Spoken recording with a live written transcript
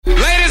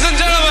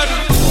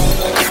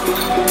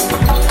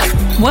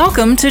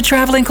Welcome to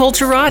Traveling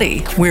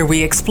Culturati, where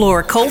we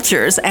explore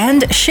cultures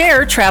and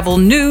share travel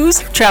news,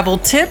 travel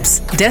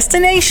tips,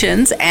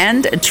 destinations,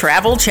 and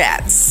travel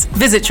chats.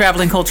 Visit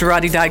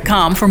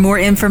travelingculturati.com for more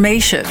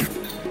information.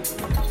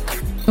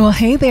 Well,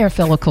 hey there,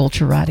 fellow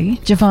Culturati.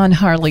 Javon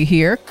Harley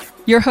here,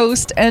 your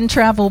host and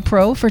travel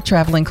pro for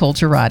Traveling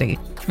Culturati.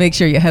 Make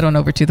sure you head on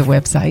over to the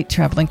website,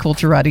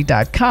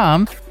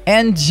 travelingculturati.com,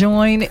 and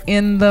join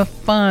in the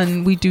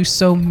fun. We do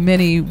so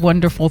many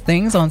wonderful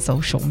things on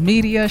social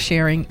media,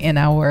 sharing in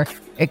our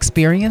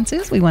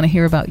experiences. We want to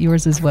hear about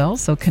yours as well,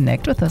 so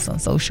connect with us on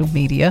social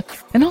media.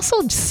 And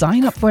also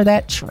sign up for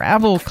that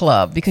travel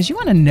club because you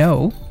want to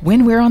know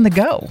when we're on the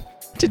go.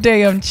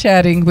 Today I'm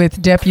chatting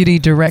with Deputy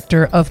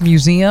Director of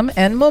Museum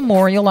and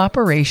Memorial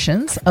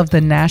Operations of the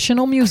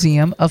National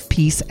Museum of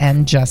Peace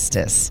and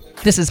Justice.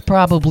 This is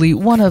probably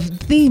one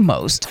of the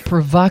most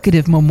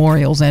provocative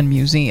memorials and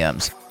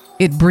museums.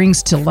 It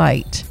brings to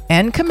light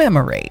and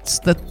commemorates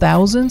the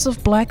thousands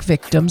of Black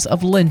victims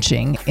of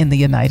lynching in the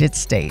United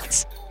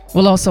States.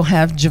 We'll also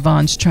have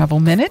Javon's Travel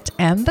Minute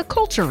and the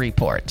Culture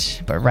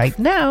Report. But right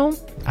now,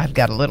 I've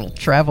got a little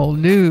travel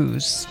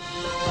news.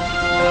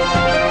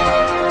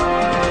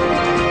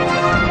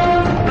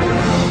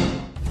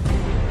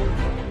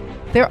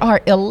 There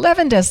are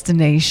 11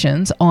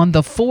 destinations on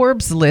the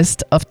Forbes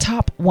list of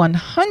top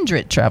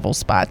 100 travel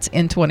spots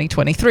in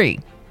 2023.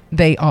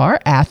 They are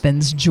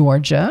Athens,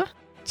 Georgia,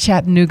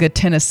 Chattanooga,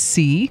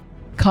 Tennessee,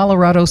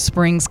 Colorado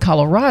Springs,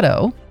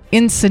 Colorado,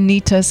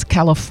 Encinitas,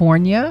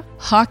 California,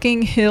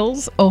 Hocking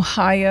Hills,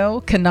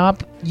 Ohio,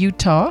 Kanab,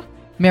 Utah,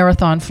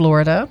 Marathon,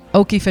 Florida,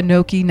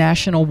 Okefenokee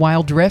National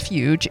Wild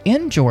Refuge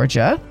in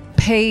Georgia,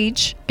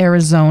 Page,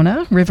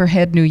 Arizona,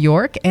 Riverhead, New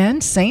York,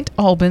 and St.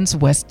 Albans,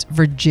 West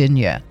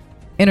Virginia.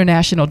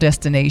 International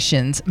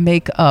destinations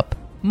make up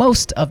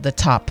most of the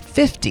top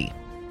 50.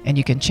 And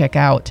you can check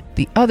out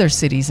the other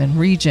cities and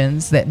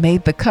regions that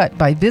made the cut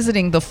by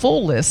visiting the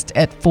full list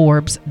at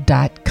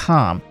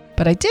Forbes.com.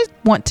 But I did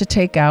want to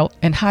take out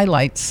and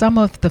highlight some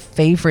of the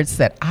favorites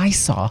that I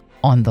saw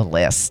on the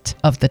list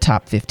of the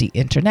top 50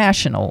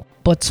 international.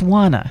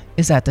 Botswana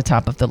is at the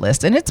top of the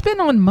list, and it's been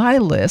on my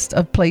list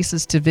of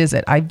places to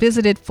visit. I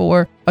visited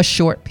for a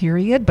short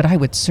period, but I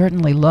would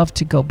certainly love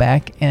to go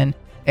back and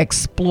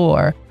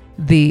explore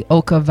the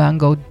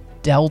Okavango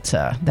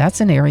Delta. That's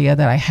an area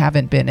that I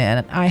haven't been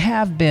in. I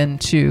have been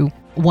to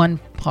one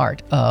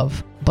part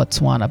of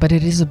Botswana, but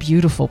it is a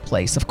beautiful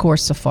place. Of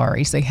course,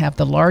 safaris. They have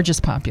the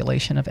largest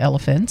population of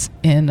elephants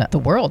in the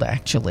world,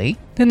 actually.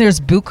 Then there's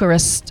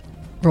Bucharest,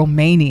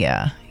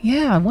 Romania.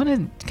 Yeah, I want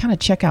to kind of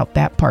check out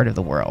that part of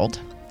the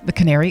world. The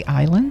Canary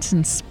Islands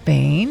in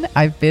Spain.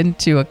 I've been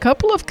to a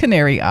couple of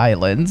Canary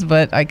Islands,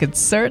 but I could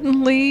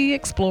certainly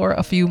explore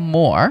a few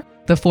more.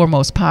 The four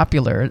most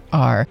popular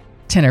are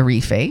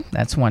Tenerife,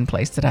 that's one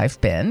place that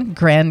I've been.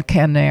 Gran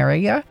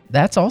Canaria,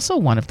 that's also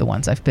one of the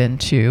ones I've been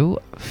to.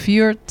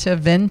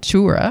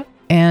 Fuerteventura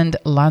and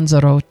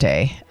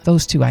Lanzarote.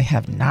 Those two I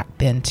have not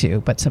been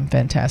to, but some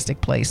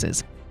fantastic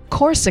places.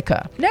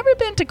 Corsica, never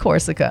been to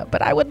Corsica,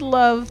 but I would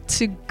love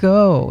to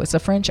go. It's a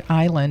French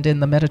island in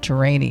the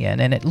Mediterranean,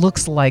 and it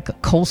looks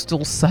like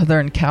coastal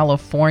Southern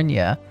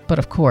California. But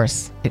of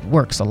course, it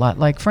works a lot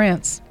like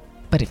France,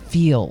 but it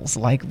feels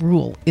like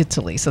rural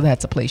Italy. So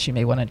that's a place you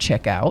may want to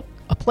check out.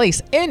 A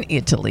place in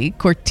Italy,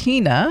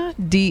 Cortina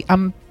di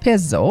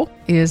Ampezzo,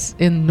 is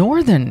in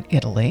northern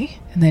Italy.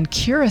 And then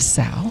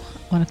Curacao,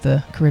 one of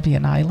the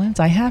Caribbean islands.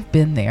 I have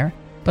been there,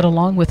 but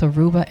along with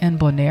Aruba and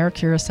Bonaire,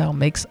 Curacao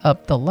makes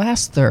up the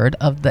last third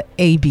of the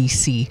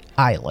ABC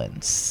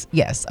Islands.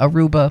 Yes,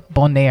 Aruba,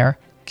 Bonaire,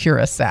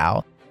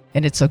 Curacao.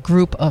 And it's a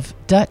group of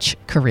Dutch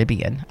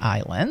Caribbean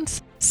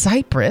islands.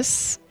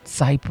 Cyprus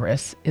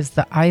is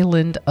the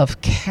island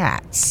of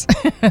cats.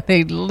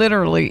 They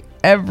literally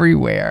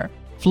everywhere.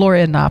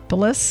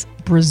 Florianopolis,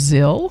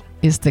 Brazil,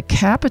 is the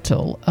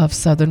capital of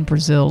southern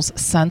Brazil's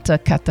Santa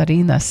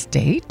Catarina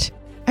state.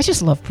 I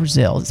just love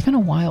Brazil. It's been a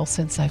while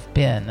since I've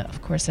been.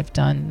 Of course, I've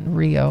done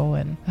Rio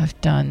and I've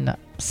done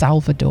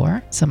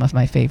Salvador, some of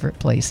my favorite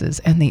places,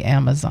 and the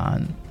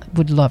Amazon.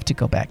 Would love to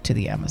go back to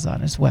the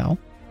Amazon as well.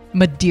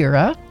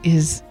 Madeira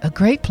is a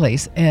great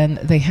place, and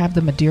they have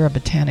the Madeira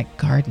Botanic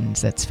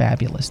Gardens. That's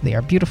fabulous. They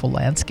are beautiful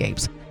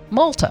landscapes.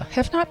 Malta,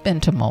 have not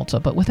been to Malta,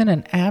 but within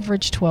an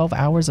average 12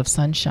 hours of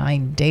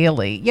sunshine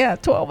daily. Yeah,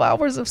 12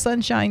 hours of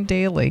sunshine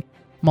daily.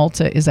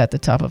 Malta is at the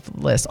top of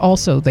the list.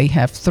 Also, they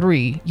have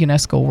 3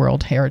 UNESCO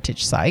World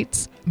Heritage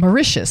Sites.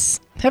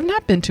 Mauritius, have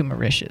not been to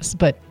Mauritius,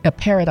 but a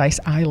paradise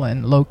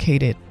island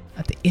located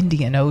at the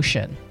Indian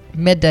Ocean.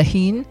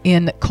 Medellin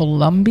in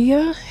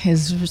Colombia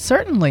has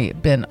certainly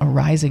been a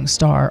rising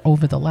star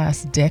over the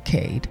last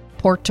decade.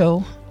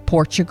 Porto,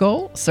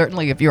 Portugal,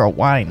 certainly if you're a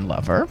wine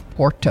lover,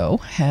 Porto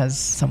has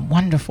some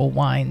wonderful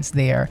wines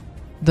there.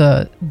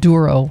 The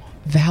Douro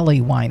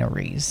Valley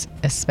wineries,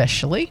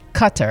 especially.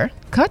 Qatar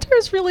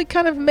is really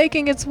kind of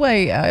making its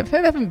way. I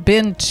haven't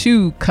been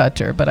to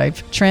Qatar, but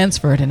I've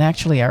transferred, and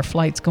actually our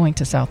flight's going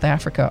to South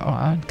Africa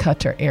on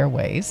Qatar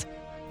Airways.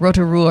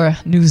 Rotorua,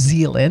 New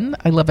Zealand.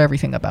 I love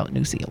everything about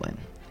New Zealand.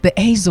 The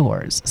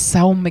Azores,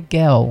 São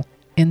Miguel,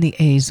 in the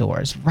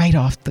Azores, right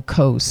off the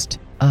coast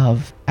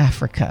of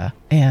Africa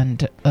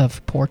and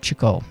of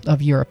Portugal,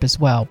 of Europe as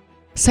well.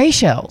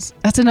 Seychelles,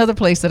 that's another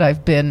place that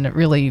I've been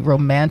really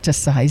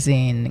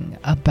romanticizing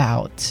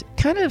about,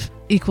 kind of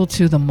equal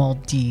to the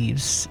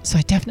Maldives. So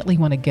I definitely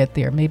want to get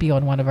there, maybe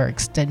on one of our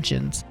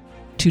extensions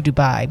to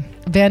Dubai.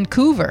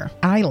 Vancouver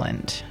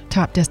Island,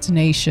 top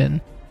destination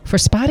for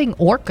spotting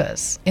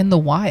orcas in the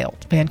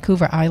wild.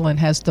 Vancouver Island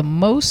has the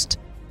most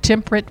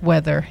temperate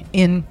weather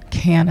in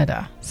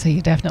Canada. So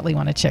you definitely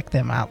want to check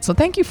them out. So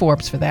thank you,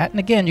 Forbes, for that. And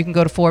again, you can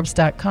go to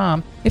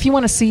Forbes.com if you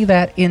want to see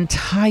that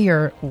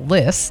entire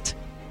list.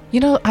 You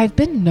know, I've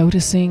been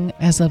noticing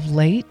as of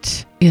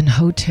late in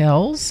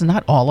hotels,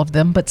 not all of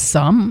them, but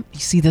some, you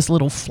see this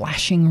little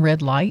flashing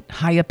red light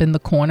high up in the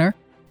corner,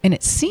 and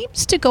it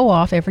seems to go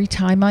off every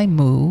time I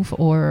move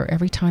or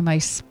every time I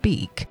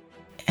speak.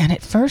 And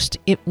at first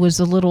it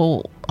was a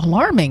little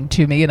alarming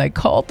to me, and I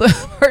called the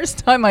first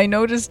time I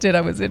noticed it.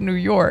 I was in New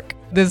York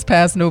this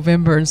past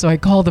November, and so I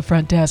called the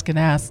front desk and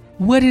asked,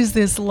 what is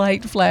this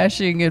light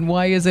flashing, and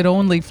why is it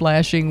only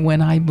flashing when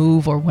I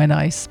move or when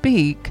I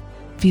speak?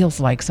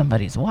 Feels like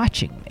somebody's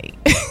watching me.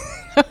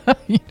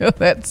 You know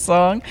that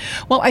song?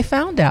 Well, I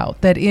found out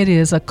that it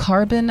is a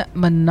carbon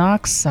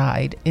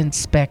monoxide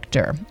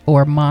inspector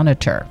or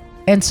monitor.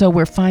 And so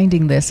we're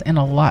finding this in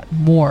a lot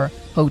more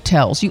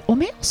hotels. You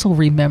may also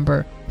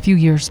remember a few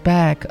years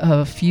back,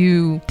 a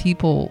few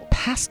people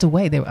passed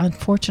away. They were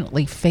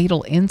unfortunately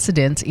fatal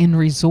incidents in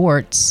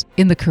resorts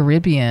in the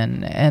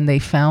Caribbean, and they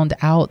found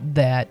out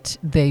that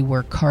they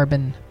were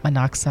carbon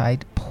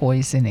monoxide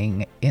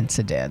poisoning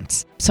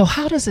incidents. So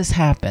how does this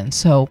happen?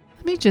 So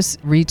let me just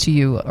read to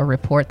you a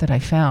report that I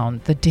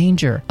found. The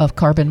danger of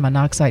carbon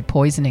monoxide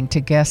poisoning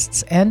to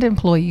guests and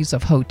employees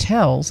of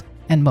hotels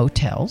and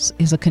motels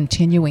is a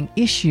continuing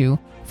issue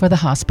for the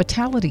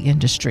hospitality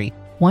industry.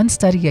 One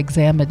study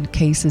examined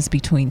cases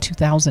between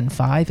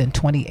 2005 and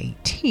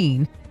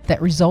 2018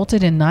 that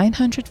resulted in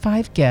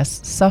 905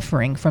 guests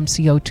suffering from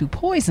CO2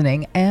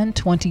 poisoning and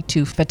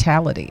 22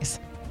 fatalities.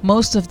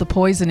 Most of the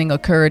poisoning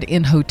occurred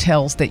in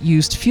hotels that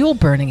used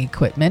fuel-burning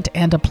equipment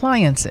and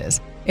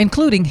appliances,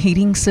 including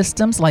heating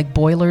systems like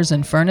boilers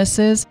and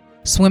furnaces,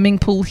 swimming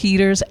pool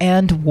heaters,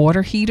 and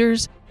water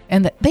heaters,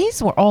 and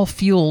these were all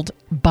fueled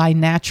by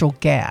natural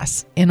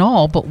gas. In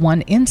all but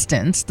one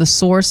instance, the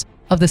source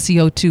of the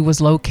CO2 was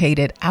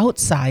located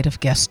outside of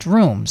guest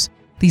rooms.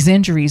 These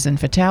injuries and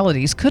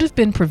fatalities could have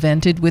been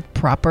prevented with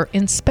proper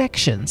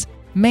inspections,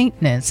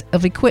 maintenance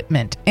of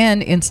equipment,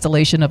 and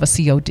installation of a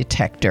CO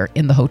detector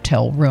in the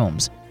hotel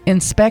rooms.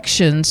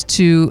 Inspections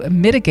to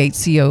mitigate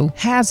CO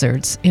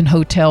hazards in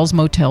hotels,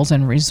 motels,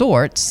 and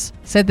resorts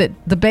said that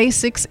the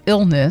basics,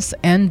 illness,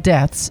 and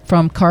deaths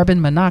from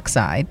carbon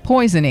monoxide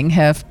poisoning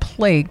have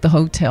plagued the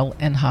hotel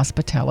and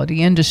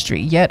hospitality industry,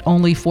 yet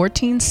only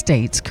 14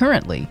 states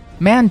currently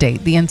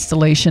mandate the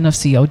installation of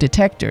CO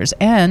detectors,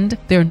 and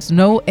there's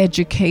no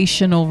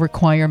educational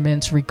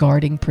requirements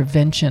regarding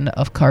prevention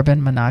of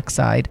carbon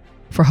monoxide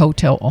for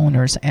hotel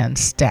owners and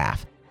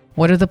staff.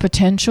 What are the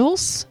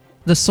potentials?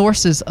 The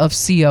sources of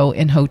CO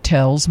in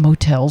hotels,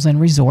 motels, and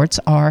resorts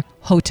are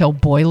hotel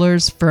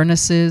boilers,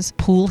 furnaces,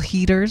 pool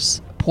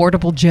heaters,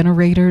 portable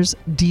generators,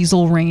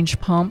 diesel range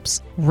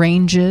pumps,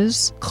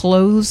 ranges,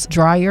 clothes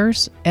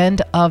dryers,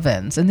 and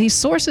ovens. And these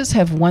sources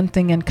have one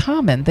thing in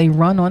common. They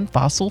run on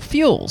fossil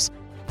fuels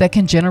that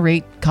can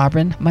generate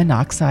carbon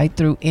monoxide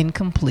through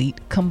incomplete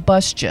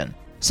combustion.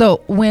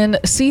 So when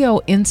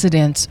CO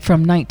incidents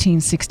from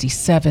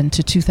 1967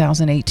 to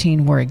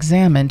 2018 were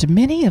examined,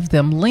 many of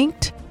them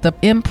linked the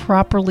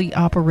improperly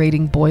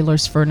operating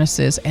boilers,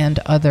 furnaces, and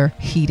other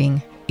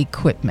heating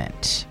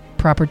equipment.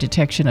 Proper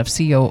detection of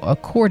CO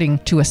according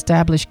to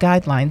established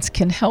guidelines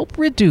can help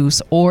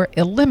reduce or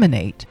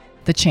eliminate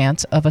the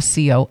chance of a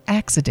CO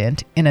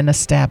accident in an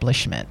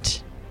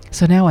establishment.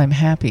 So now I'm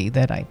happy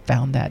that I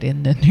found that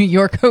in the New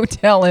York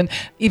hotel, and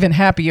even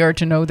happier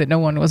to know that no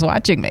one was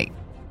watching me.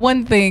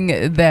 One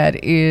thing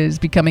that is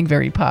becoming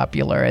very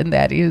popular, and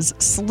that is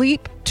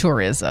sleep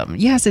tourism.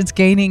 Yes, it's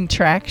gaining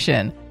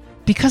traction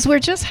because we're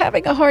just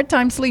having a hard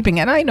time sleeping.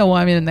 And I know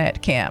I'm in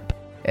that camp,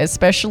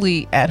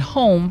 especially at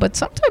home. But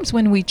sometimes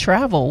when we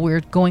travel,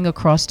 we're going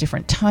across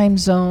different time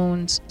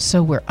zones.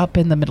 So we're up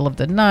in the middle of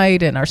the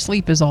night and our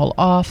sleep is all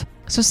off.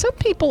 So some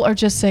people are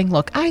just saying,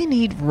 look, I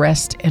need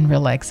rest and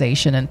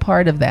relaxation. And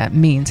part of that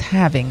means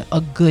having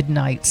a good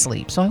night's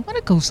sleep. So I want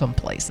to go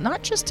someplace,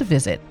 not just to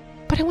visit,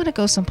 but I want to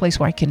go someplace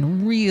where I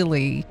can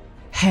really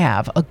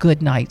have a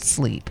good night's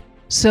sleep.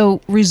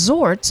 So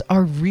resorts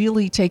are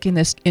really taking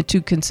this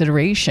into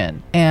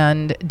consideration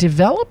and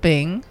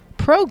developing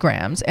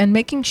programs and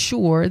making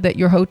sure that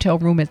your hotel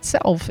room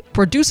itself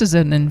produces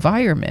an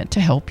environment to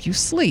help you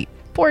sleep.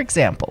 For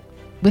example,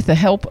 with the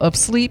help of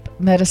sleep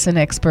medicine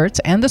experts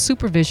and the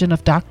supervision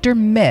of Dr.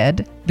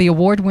 Med, the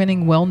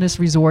award-winning wellness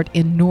resort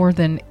in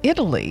northern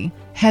Italy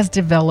has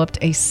developed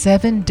a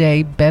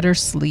 7-day better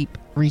sleep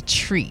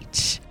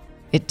retreat.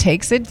 It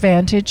takes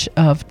advantage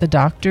of the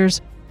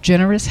doctor's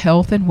generous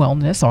health and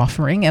wellness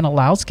offering and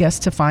allows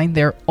guests to find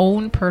their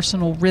own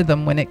personal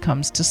rhythm when it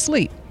comes to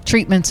sleep.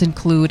 Treatments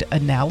include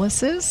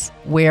analysis,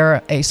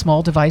 where a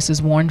small device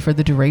is worn for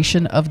the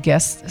duration of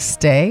guest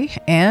stay,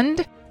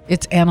 and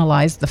it's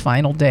analyzed the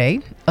final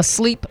day. A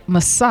sleep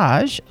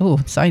massage,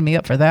 sign me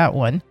up for that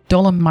one.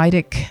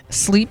 Dolomitic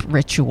sleep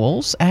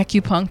rituals,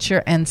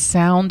 acupuncture, and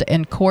sound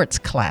and quartz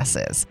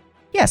classes.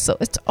 So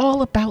it's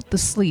all about the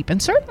sleep. And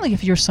certainly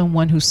if you're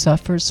someone who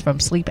suffers from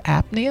sleep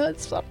apnea,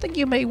 it's something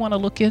you may want to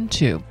look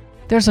into.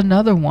 There's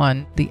another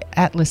one, the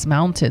Atlas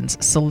Mountains.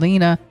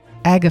 Selena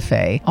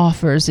Agafe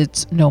offers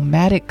its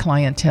nomadic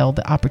clientele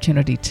the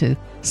opportunity to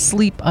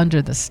sleep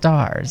under the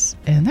stars.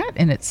 And that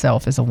in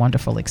itself is a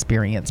wonderful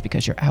experience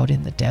because you're out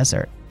in the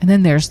desert. And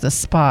then there's the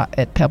spa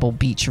at Pebble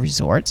Beach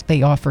Resorts.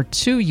 They offer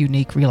 2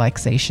 unique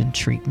relaxation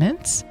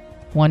treatments.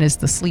 One is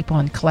the Sleep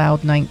on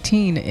Cloud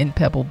 19 in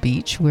Pebble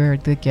Beach, where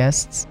the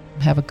guests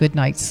have a good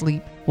night's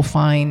sleep. Will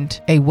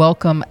find a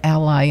welcome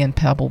ally in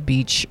Pebble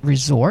Beach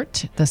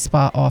Resort. The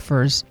spa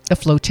offers a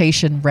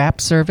flotation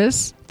wrap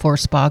service for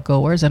spa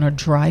goers and a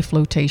dry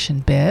flotation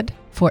bed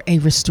for a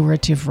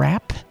restorative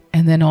wrap.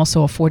 And then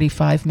also a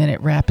 45-minute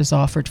wrap is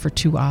offered for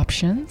 2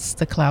 options,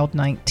 the Cloud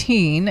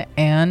 19,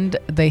 and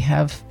they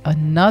have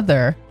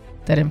another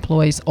that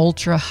employs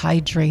ultra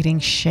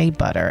hydrating shea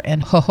butter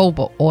and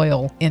jojoba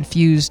oil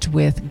infused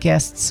with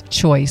guests'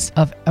 choice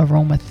of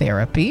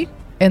aromatherapy.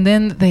 And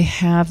then they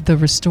have the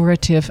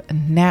restorative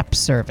nap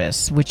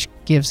service, which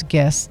gives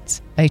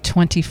guests a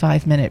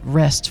 25-minute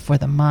rest for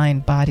the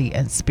mind, body,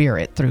 and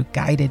spirit through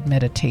guided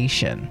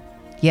meditation.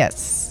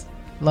 Yes,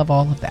 love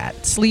all of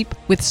that. Sleep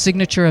with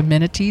signature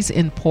amenities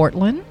in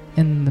Portland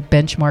in the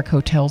Benchmark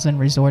Hotels and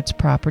Resorts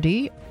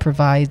property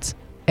provides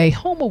a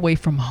home away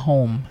from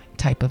home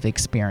type of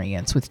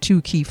experience with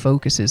 2 key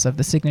focuses of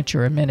the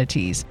signature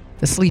amenities,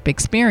 the sleep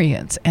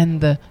experience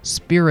and the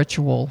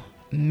spiritual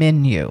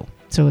menu.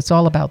 So it's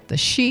all about the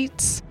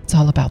sheets, it's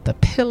all about the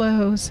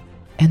pillows,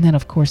 and then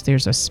of course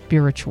there's a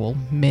spiritual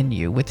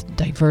menu with a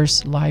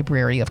diverse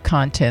library of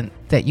content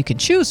that you can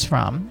choose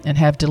from and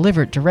have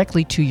delivered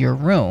directly to your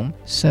room.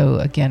 So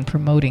again,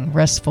 promoting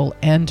restful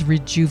and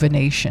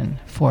rejuvenation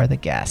for the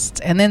guests.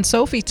 And then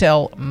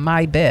Sofitel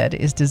My Bed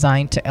is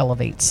designed to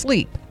elevate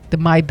sleep. The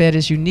My Bed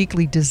is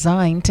uniquely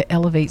designed to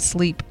elevate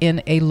sleep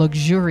in a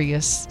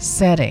luxurious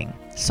setting.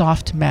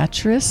 Soft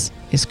mattress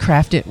is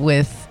crafted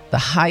with the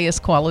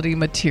highest quality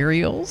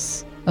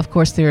materials. Of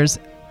course, there's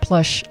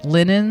plush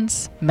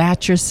linens,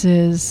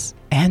 mattresses,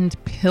 and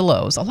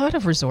pillows. A lot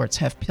of resorts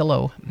have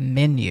pillow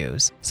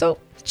menus. So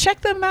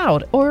check them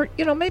out, or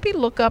maybe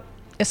look up,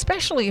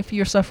 especially if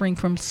you're suffering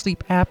from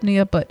sleep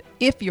apnea, but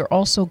if you're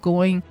also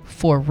going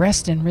for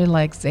rest and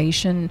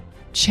relaxation,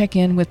 check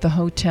in with the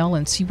hotel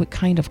and see what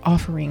kind of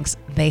offerings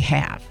they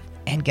have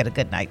and get a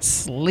good night's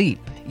sleep.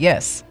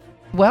 Yes.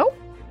 Well,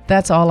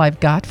 that's all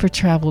I've got for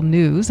travel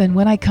news. And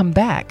when I come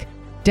back,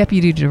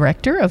 Deputy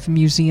Director of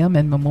Museum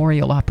and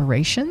Memorial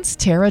Operations,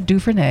 Tera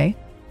DuVernay,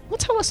 will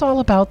tell us all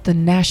about the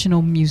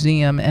National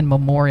Museum and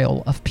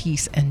Memorial of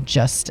Peace and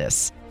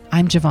Justice.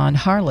 I'm Javon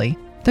Harley,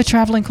 the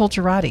Traveling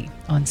Culturati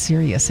on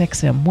Sirius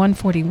XM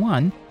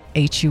 141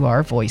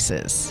 HUR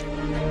Voices.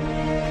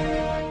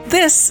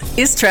 This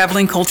is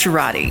Traveling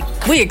Culturati.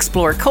 We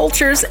explore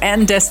cultures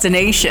and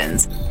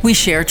destinations. We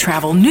share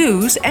travel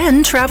news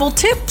and travel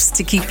tips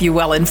to keep you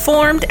well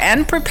informed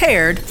and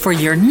prepared for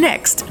your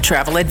next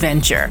travel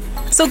adventure.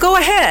 So go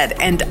ahead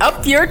and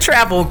up your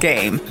travel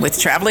game with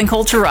Traveling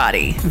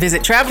Culturati.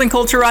 Visit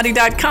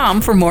travelingculturati.com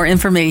for more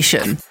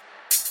information.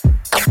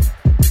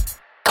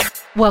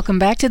 Welcome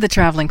back to the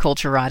Traveling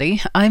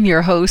Culturati. I'm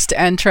your host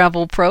and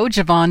travel pro,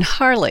 Javon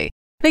Harley.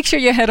 Make sure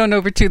you head on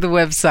over to the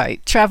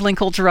website,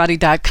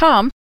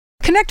 travelingculturati.com.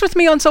 Connect with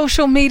me on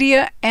social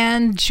media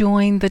and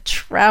join the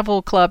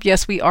travel club.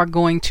 Yes, we are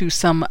going to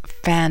some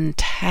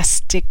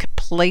fantastic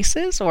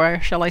places, or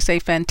shall I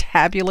say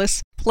fantabulous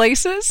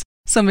places.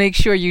 So make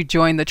sure you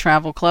join the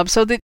travel club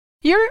so that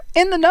you're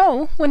in the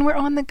know when we're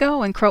on the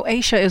go. And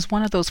Croatia is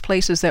one of those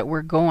places that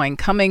we're going.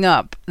 Coming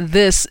up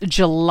this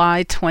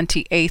July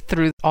 28th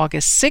through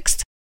August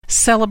 6th.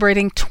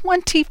 Celebrating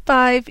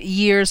 25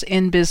 years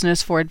in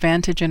business for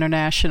Advantage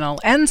International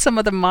and some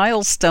of the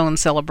milestone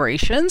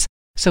celebrations.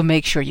 So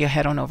make sure you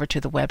head on over to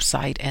the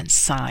website and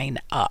sign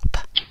up.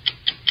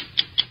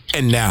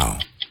 And now,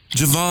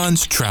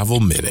 Javon's Travel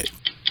Minute.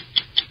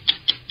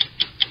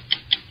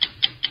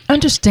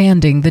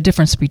 Understanding the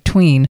difference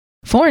between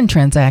foreign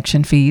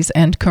transaction fees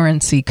and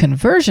currency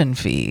conversion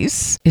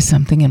fees is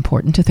something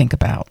important to think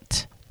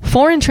about.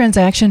 Foreign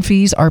transaction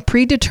fees are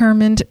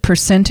predetermined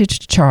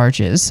percentage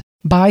charges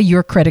by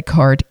your credit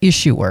card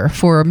issuer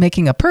for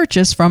making a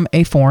purchase from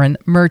a foreign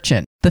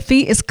merchant. The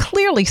fee is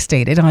clearly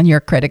stated on your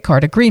credit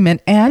card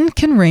agreement and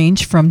can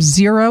range from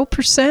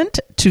 0%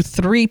 to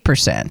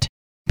 3%.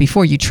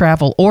 Before you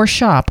travel or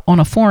shop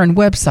on a foreign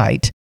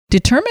website,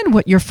 determine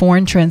what your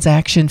foreign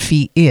transaction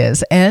fee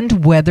is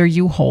and whether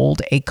you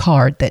hold a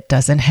card that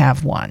doesn't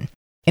have one.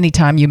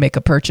 Anytime you make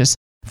a purchase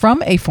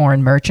from a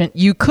foreign merchant,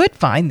 you could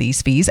find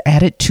these fees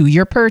added to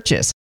your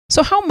purchase.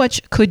 So how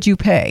much could you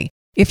pay?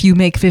 If you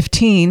make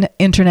 15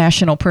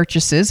 international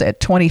purchases at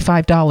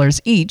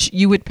 $25 each,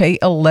 you would pay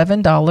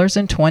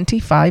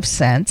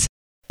 $11.25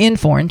 in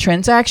foreign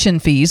transaction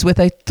fees with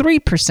a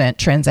 3%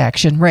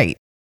 transaction rate.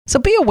 So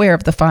be aware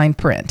of the fine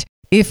print.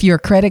 If your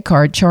credit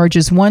card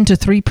charges 1 to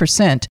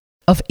 3%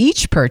 of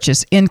each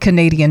purchase in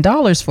Canadian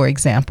dollars, for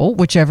example,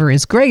 whichever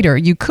is greater,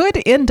 you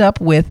could end up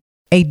with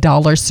a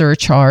dollar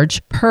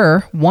surcharge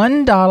per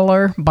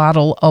 $1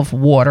 bottle of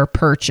water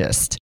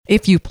purchased.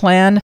 If you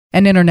plan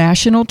an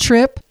international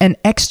trip, an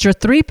extra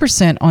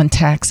 3% on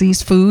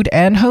taxis, food,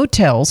 and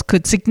hotels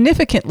could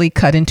significantly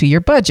cut into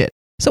your budget.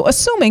 So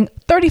assuming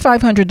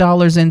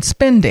 $3,500 in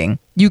spending,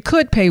 you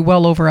could pay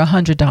well over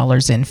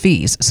 $100 in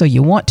fees, so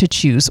you want to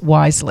choose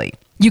wisely.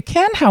 You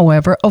can,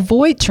 however,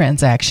 avoid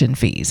transaction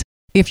fees.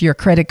 If your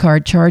credit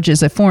card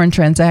charges a foreign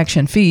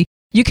transaction fee,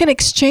 you can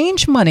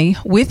exchange money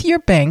with your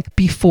bank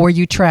before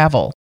you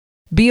travel.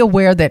 Be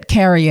aware that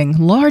carrying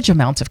large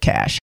amounts of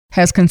cash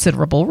has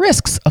considerable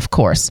risks, of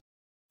course,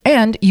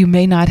 and you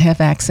may not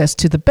have access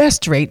to the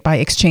best rate by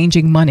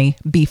exchanging money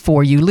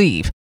before you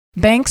leave.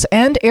 Banks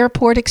and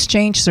airport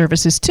exchange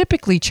services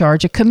typically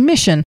charge a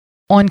commission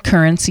on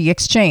currency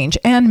exchange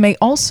and may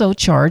also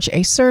charge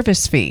a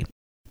service fee.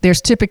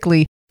 There's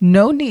typically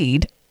no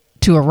need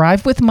to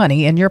arrive with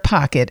money in your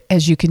pocket,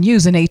 as you can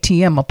use an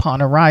ATM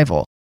upon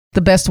arrival.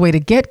 The best way to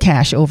get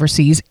cash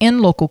overseas in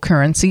local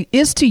currency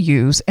is to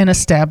use an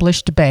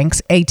established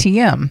bank's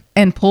ATM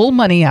and pull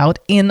money out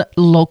in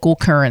local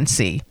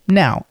currency.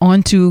 Now,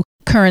 on to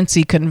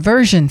currency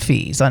conversion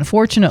fees.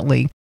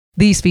 Unfortunately,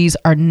 these fees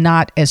are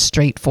not as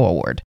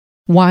straightforward.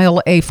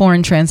 While a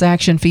foreign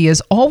transaction fee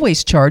is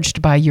always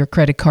charged by your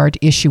credit card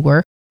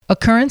issuer, a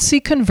currency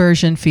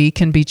conversion fee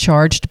can be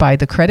charged by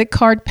the credit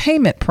card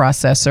payment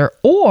processor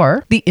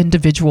or the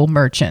individual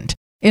merchant.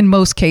 In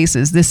most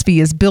cases, this fee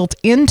is built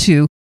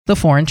into the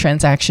foreign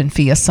transaction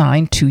fee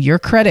assigned to your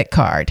credit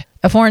card.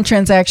 A foreign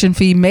transaction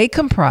fee may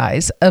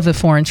comprise of a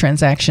foreign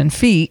transaction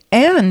fee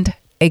and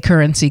a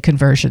currency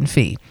conversion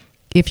fee.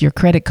 If your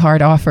credit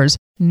card offers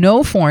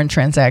no foreign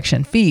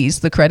transaction fees,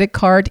 the credit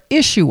card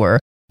issuer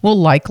will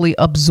likely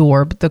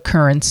absorb the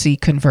currency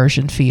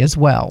conversion fee as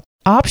well.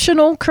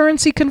 Optional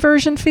currency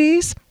conversion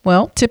fees?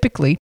 Well,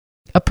 typically,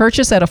 a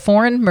purchase at a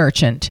foreign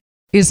merchant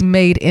is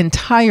made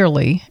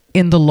entirely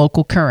in the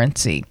local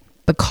currency.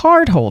 The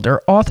cardholder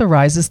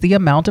authorizes the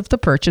amount of the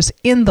purchase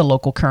in the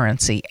local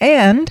currency,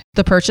 and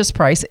the purchase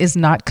price is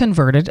not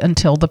converted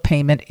until the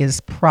payment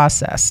is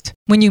processed.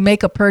 When you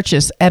make a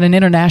purchase at an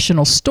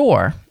international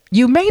store,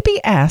 you may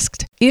be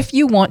asked if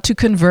you want to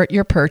convert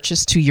your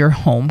purchase to your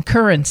home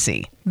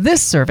currency.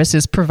 This service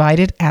is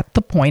provided at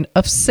the point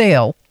of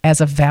sale as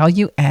a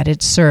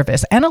value-added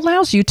service and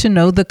allows you to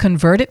know the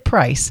converted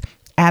price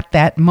at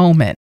that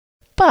moment.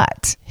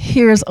 But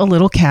here's a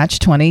little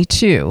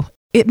catch-22.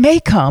 It may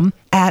come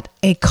at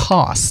a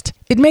cost.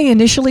 It may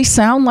initially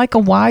sound like a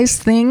wise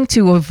thing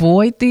to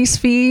avoid these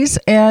fees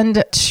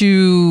and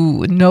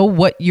to know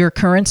what your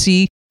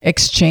currency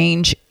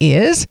exchange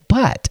is,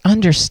 but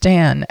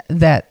understand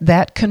that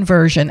that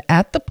conversion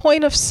at the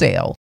point of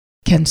sale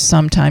can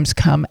sometimes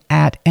come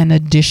at an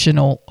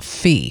additional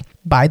fee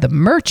by the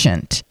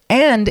merchant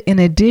and in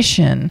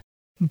addition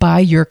by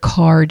your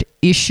card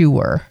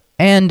issuer.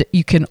 And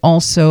you can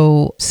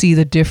also see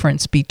the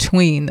difference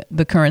between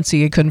the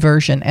currency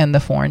conversion and the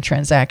foreign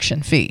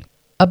transaction fee.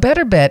 A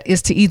better bet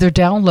is to either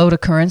download a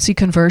currency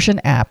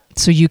conversion app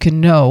so you can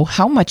know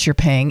how much you're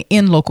paying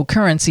in local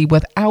currency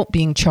without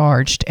being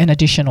charged an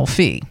additional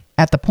fee.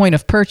 At the point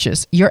of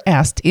purchase, you're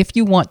asked if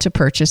you want to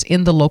purchase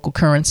in the local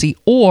currency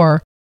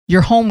or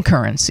your home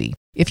currency.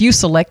 If you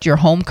select your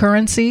home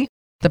currency,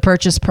 the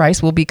purchase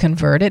price will be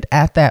converted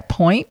at that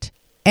point,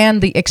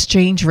 and the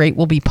exchange rate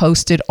will be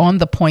posted on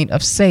the point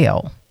of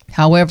sale.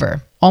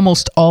 However,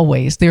 almost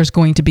always there's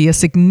going to be a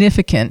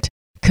significant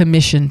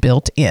commission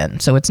built in,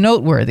 so it's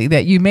noteworthy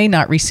that you may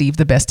not receive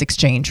the best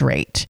exchange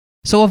rate.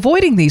 So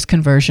avoiding these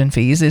conversion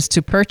fees is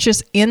to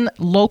purchase in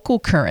local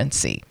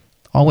currency.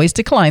 Always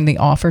decline the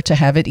offer to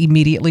have it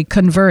immediately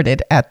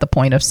converted at the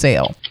point of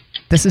sale.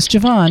 This is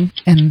Javon,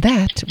 and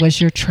that was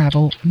your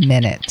Travel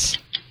Minute.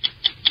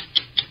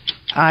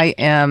 I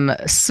am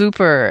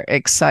super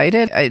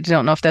excited. I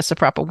don't know if that's the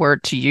proper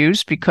word to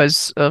use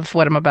because of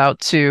what I'm about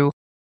to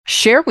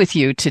share with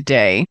you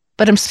today,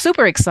 but I'm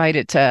super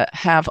excited to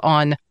have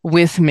on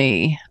with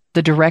me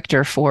the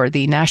director for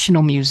the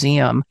National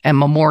Museum and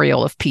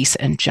Memorial of Peace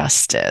and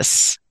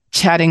Justice.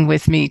 Chatting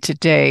with me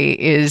today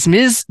is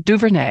Ms.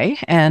 DuVernay,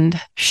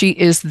 and she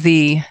is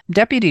the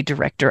Deputy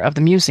Director of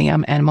the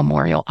Museum and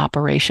Memorial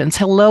Operations.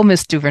 Hello,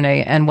 Ms.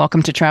 DuVernay, and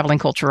welcome to Traveling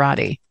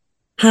Culturati.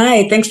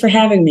 Hi, thanks for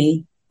having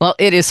me. Well,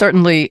 it is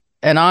certainly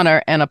an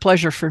honor and a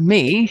pleasure for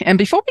me. And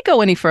before we go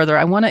any further,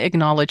 I want to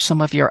acknowledge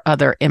some of your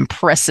other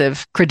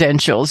impressive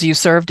credentials. You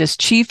served as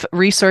Chief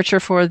Researcher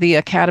for the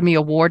Academy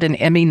Award and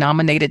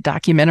Emmy-nominated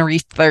documentary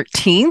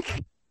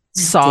 13th.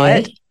 Saw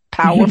it.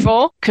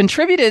 Powerful.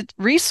 Contributed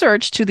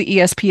research to the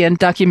ESPN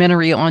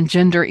documentary on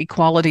gender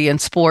equality in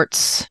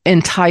sports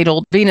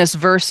entitled Venus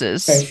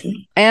Versus,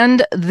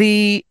 and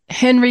the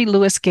Henry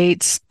Louis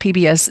Gates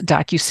PBS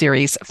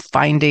docuseries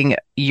Finding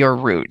Your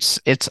Roots.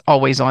 It's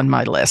always on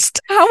my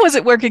list. How was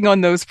it working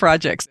on those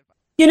projects?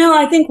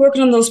 I think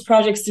working on those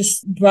projects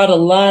just brought a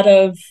lot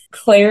of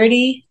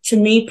clarity to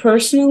me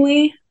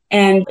personally.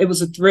 And it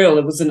was a thrill.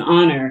 It was an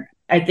honor.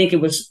 I think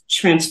it was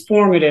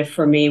transformative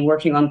for me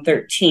working on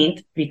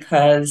 13th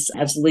because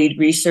as lead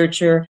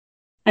researcher,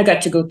 I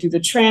got to go through the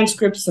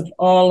transcripts of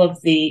all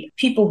of the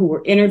people who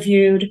were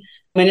interviewed.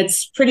 And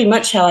it's pretty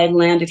much how I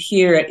landed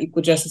here at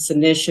Equal Justice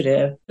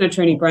Initiative.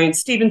 Attorney Brian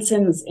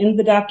Stevenson was in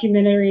the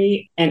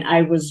documentary, and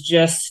I was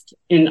just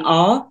in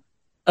awe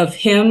of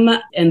him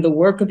and the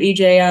work of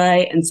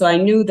EJI. And so I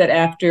knew that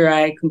after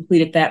I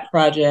completed that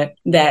project,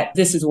 that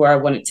this is where I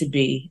wanted to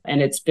be.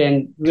 And it's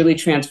been really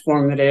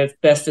transformative,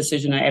 best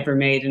decision I ever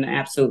made, and I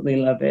absolutely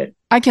love it.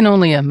 I can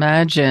only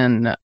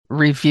imagine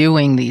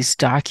reviewing these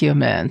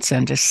documents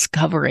and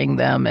discovering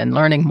them and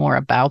learning more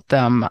about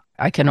them.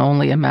 I can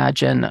only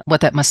imagine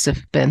what that must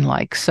have been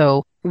like.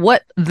 So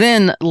what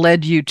then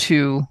led you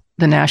to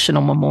the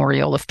National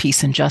Memorial of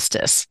Peace and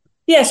Justice?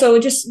 Yeah, so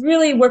just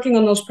really working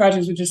on those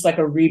projects was just like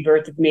a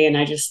rebirth of me. And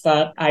I just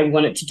thought I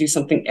wanted to do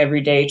something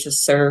every day to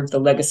serve the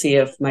legacy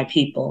of my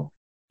people.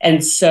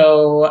 And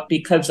so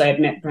because I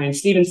had met Brian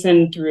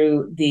Stevenson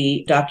through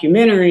the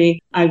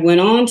documentary, I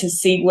went on to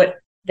see what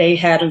they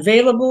had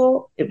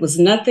available. It was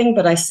nothing,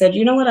 but I said,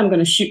 you know what, I'm going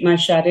to shoot my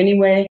shot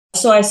anyway.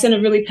 So I sent a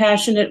really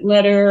passionate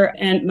letter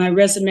and my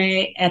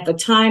resume at the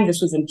time,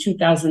 this was in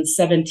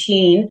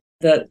 2017,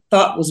 the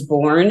thought was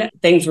born.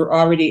 Things were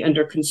already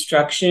under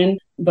construction.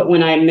 But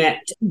when I met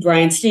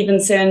Brian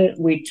Stevenson,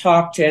 we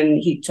talked and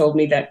he told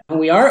me that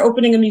we are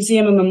opening a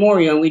museum and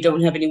memorial and we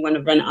don't have anyone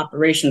to run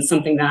operations,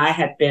 something that I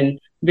had been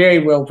very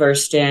well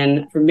versed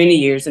in for many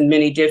years in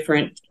many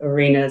different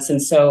arenas.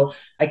 And so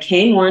I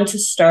came on to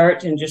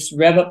start and just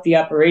rev up the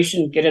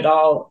operation, get it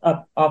all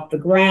up off the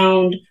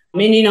ground. I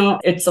mean,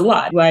 it's a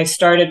lot. I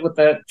started with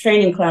a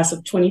training class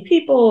of 20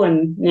 people,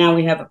 and now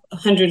we have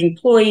 100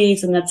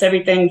 employees, and that's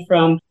everything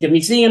from the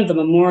museum, the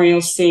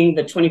memorial, seeing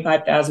the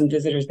 25,000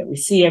 visitors that we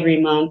see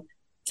every month,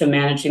 to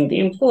managing the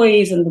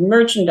employees and the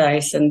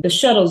merchandise and the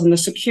shuttles and the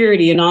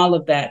security and all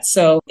of that.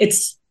 So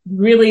it's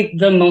really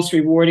the most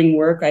rewarding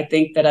work I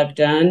think that I've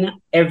done.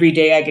 Every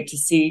day I get to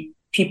see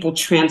people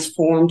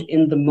transformed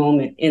in the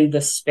moment, in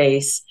the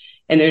space,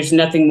 and there's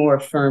nothing more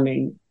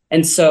affirming.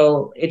 And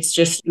so it's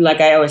just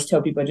like I always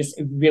tell people,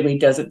 it really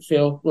doesn't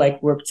feel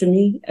like work to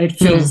me. It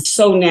feels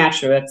so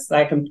natural. It's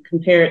like I can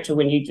compare it to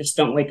when you just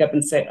don't wake up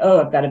and say,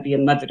 oh, I've got to be a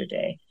mother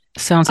today.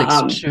 Sounds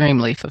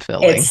extremely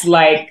fulfilling. It's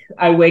like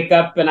I wake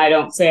up and I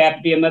don't say I have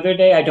to be a mother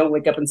today. I don't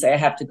wake up and say I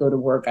have to go to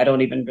work. I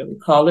don't even really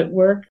call it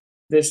work.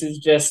 This is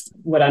just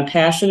what I'm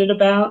passionate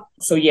about.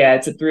 So yeah,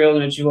 it's a thrill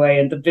and a joy.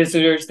 And the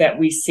visitors that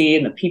we see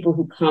and the people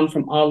who come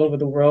from all over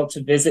the world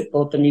to visit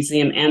both the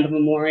museum and the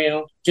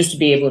memorial, just to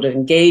be able to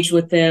engage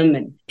with them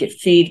and get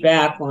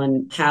feedback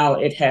on how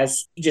it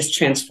has just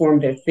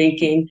transformed their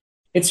thinking.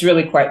 It's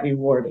really quite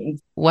rewarding.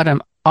 What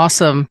an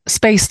awesome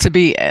space to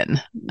be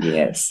in.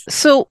 Yes.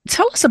 So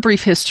tell us a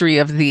brief history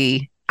of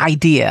the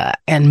idea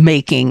and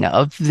making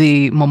of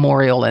the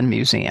memorial and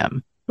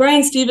museum.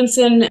 Brian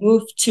Stevenson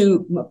moved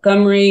to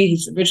Montgomery.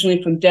 He's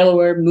originally from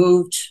Delaware,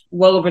 moved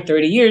well over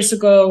 30 years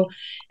ago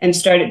and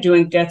started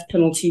doing death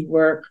penalty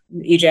work.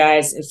 EJI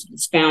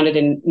is founded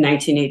in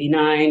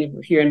 1989.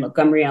 We're here in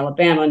Montgomery,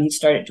 Alabama, and he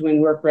started doing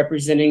work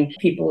representing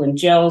people in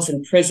jails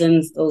and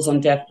prisons, those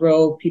on death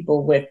row,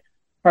 people with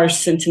harsh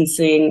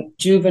sentencing,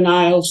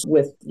 juveniles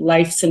with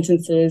life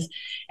sentences.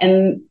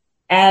 And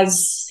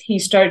as he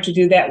started to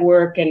do that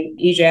work, and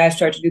EJI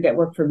started to do that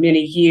work for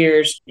many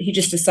years, he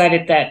just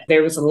decided that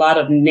there was a lot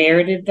of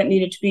narrative that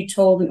needed to be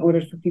told in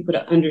order for people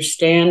to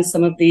understand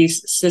some of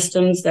these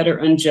systems that are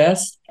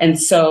unjust.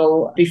 And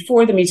so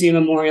before the museum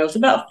memorials,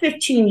 about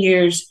 15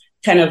 years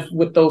kind of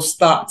with those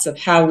thoughts of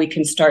how we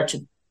can start to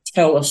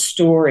tell a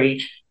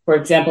story. For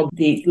example,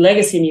 the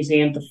Legacy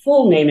Museum, the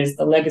full name is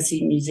the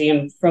Legacy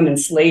Museum from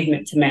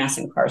Enslavement to Mass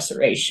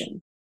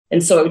Incarceration.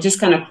 And so it just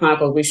kind of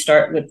chronicled. We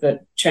start with the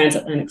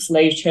transatlantic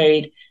slave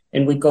trade,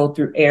 and we go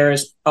through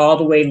eras all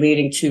the way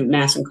leading to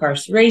mass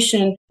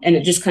incarceration. And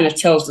it just kind of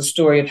tells the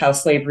story of how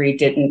slavery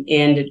didn't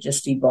end, it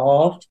just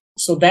evolved.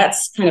 So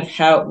that's kind of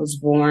how it was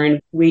born.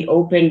 We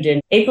opened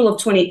in April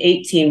of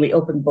 2018, we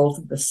opened both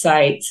of the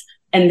sites.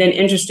 And then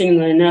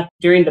interestingly enough,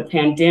 during the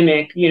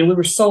pandemic, we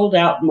were sold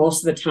out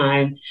most of the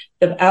time.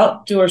 The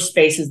outdoor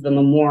space is the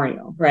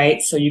memorial,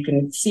 right? So you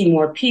can see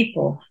more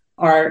people.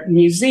 Our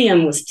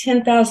museum was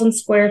 10,000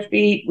 square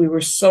feet. We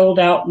were sold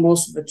out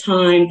most of the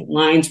time. The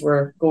lines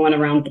were going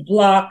around the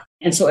block.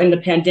 And so in the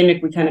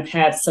pandemic, we kind of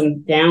had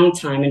some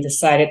downtime and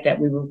decided that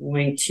we were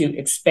going to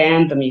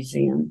expand the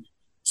museum.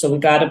 So we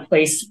got a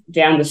place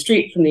down the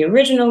street from the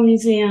original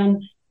museum,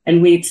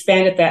 and we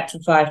expanded that to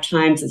 5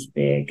 times as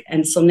big.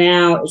 And so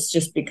now it's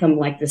just become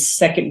like the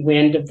second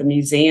wind of the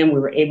museum. We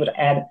were able to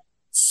add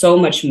so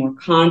much more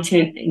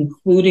content,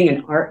 including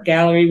an art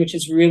gallery, which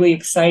is really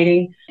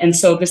exciting. And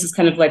so this is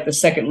kind of like the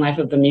second life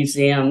of the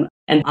museum.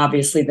 And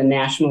obviously the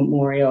National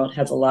Memorial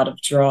has a lot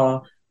of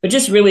draw, but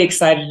just really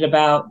excited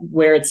about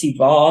where it's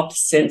evolved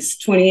since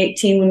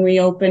 2018 when we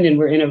opened. And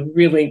we're in a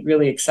really,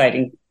 really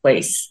exciting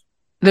place.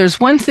 There's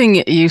one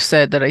thing you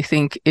said that I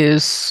think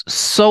is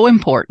so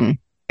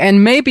important,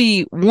 And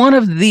maybe one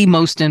of the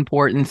most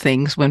important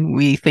things when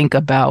we think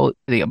about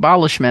the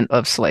abolishment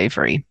of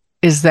slavery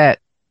is that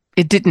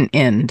it didn't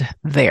end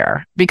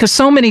there. Because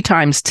so many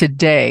times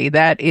today,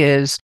 that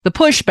is the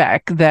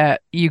pushback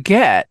that you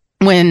get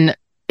when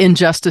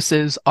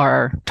injustices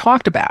are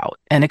talked about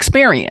and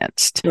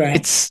experienced. Right.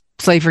 It's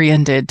slavery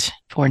ended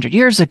 400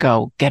 years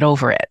ago. Get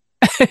over it.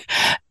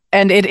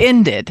 And it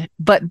ended.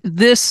 But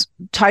this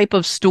type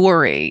of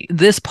story,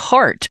 this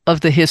part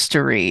of the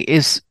history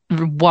is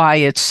why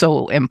it's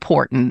so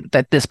important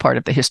that this part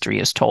of the history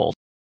is told.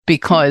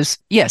 Because,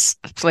 yes,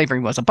 slavery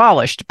was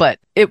abolished, but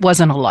it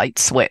wasn't a light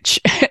switch.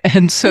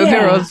 And so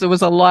there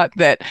was a lot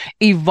that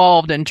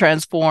evolved and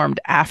transformed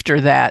after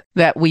that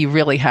we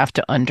really have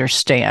to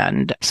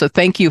understand. So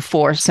thank you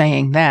for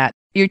saying that.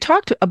 You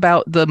talked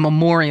about the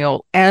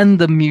memorial and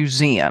the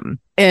museum.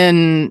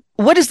 And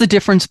what is the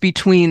difference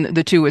between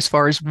the two as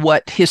far as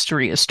what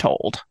history is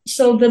told?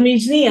 So the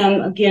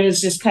museum, again,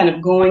 is just kind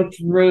of going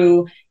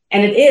through,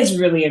 and it is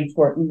really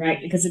important, right?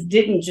 Because it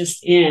didn't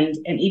just end.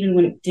 And even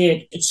when it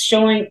did, it's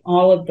showing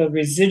all of the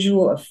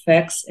residual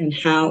effects and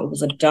how it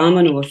was a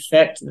domino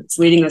effect that's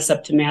leading us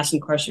up to mass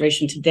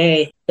incarceration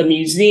today. The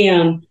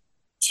museum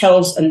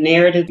tells a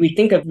narrative. We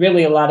think of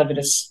really a lot of it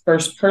as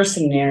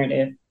first-person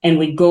narrative, and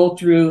we go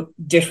through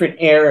different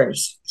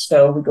eras.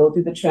 So we go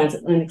through the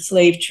transatlantic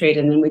slave trade,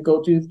 and then we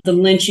go through the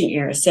lynching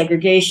era,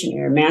 segregation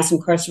era, mass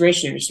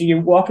incarceration era. So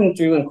you're walking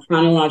through in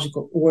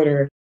chronological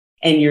order,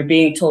 and you're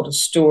being told a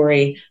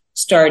story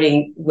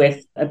starting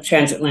with a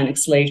transatlantic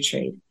slave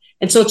trade.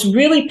 And so it's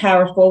really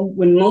powerful.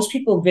 When most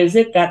people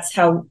visit, that's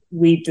how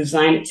we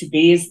design it to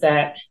be, is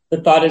that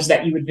the thought is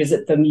that you would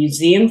visit the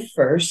museum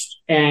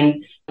first.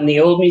 And in the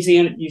old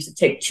museum, it used to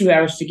take 2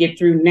 hours to get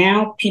through.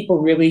 Now, people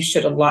really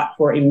should allot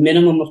for a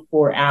minimum of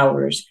 4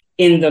 hours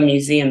in the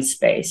museum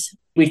space.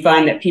 We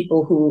find that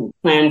people who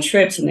plan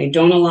trips and they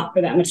don't allot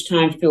for that much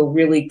time feel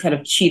really kind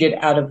of cheated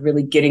out of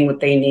really getting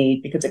what they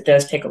need, because it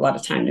does take a lot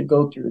of time to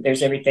go through.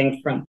 There's everything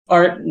from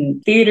art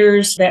and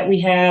theaters that we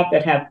have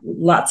that have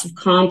lots of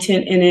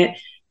content in it,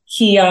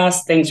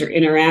 kiosks, things are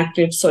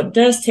interactive. So it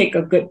does take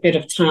a good bit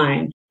of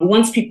time.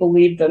 Once people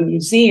leave the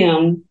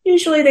museum,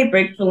 usually they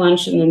break for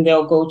lunch and then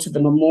they'll go to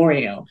the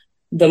memorial.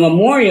 The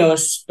memorial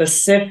is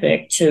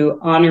specific to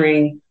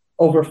honoring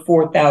over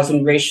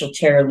 4,000 racial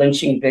terror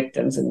lynching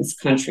victims in this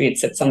country. It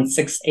sits on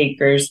 6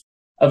 acres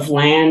of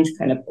land,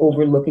 kind of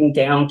overlooking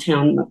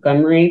downtown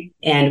Montgomery.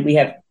 And we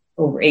have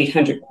over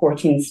 800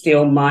 quartine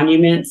steel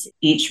monuments,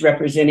 each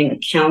representing a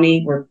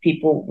county where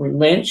people were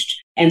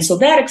lynched. And so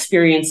that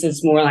experience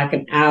is more like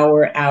an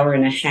hour, hour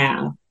and a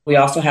half. We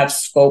also have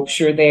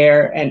sculpture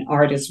there and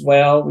art as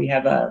well. We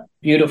have a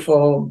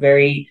beautiful,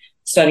 very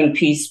stunning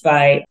piece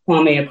by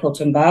Kwame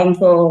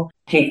Akoto-Mbamfo,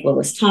 Hank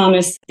Willis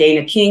Thomas,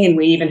 Dana King, and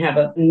we even have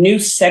a new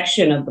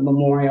section of the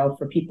memorial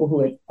for people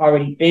who had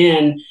already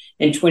been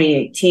in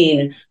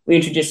 2018. We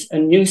introduced a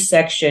new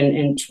section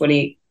in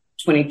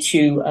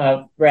 2022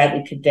 of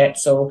Bradley Cadet.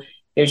 So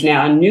there's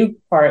now a new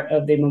part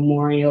of the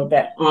memorial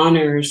that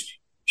honors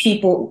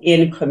people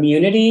in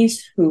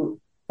communities who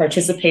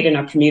participate in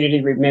our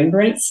community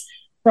remembrance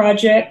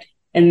project.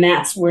 And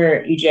that's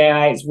where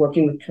EJI is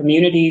working with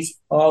communities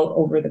all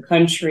over the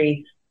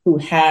country who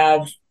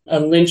have a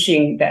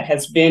lynching that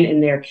has been in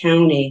their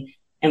county.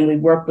 And we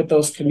work with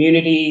those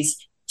communities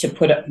to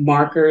put up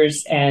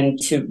markers and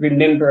to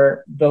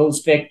remember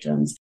those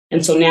victims.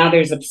 And so now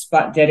there's a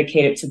spot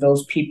dedicated to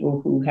those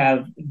people who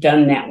have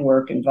done that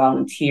work and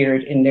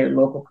volunteered in their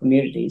local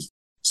communities.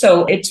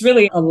 So it's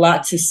really a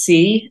lot to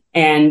see.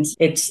 And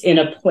it's in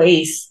a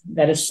place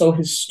that is so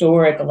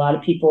historic. A lot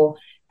of people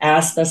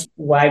ask us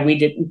why we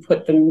didn't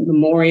put the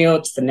memorial,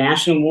 it's the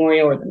National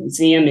Memorial or the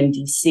museum in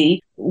DC.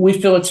 We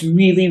feel it's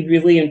really,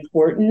 really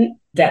important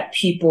that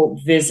people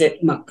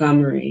visit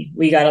Montgomery.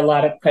 We got a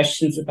lot of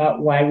questions about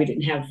why we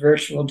didn't have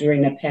virtual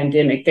during the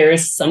pandemic. There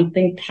is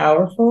something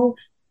powerful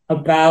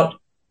about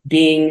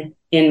being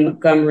in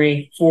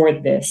Montgomery for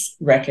this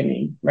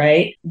reckoning,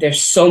 right? There's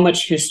so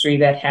much history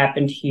that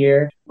happened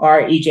here.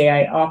 Our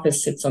EJI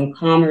office sits on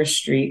Commerce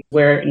Street,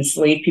 where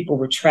enslaved people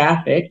were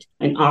trafficked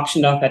and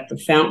auctioned off at the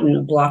fountain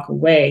a block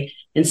away.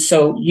 And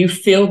so you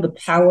feel the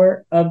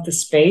power of the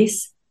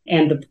space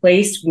and the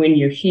place when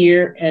you're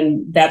here.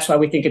 And that's why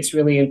we think it's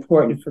really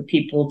important for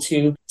people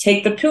to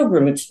take the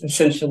pilgrimage,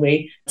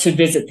 essentially, to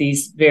visit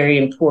these very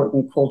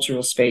important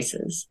cultural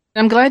spaces.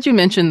 I'm glad you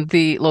mentioned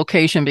the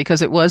location,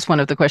 because it was one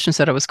of the questions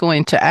that I was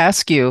going to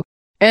ask you.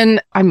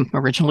 And I'm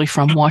originally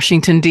from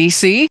Washington,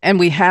 D.C., and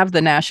we have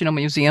the National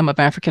Museum of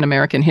African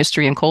American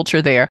History and Culture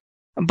there.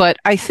 But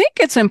I think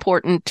it's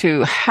important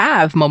to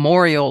have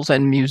memorials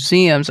and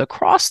museums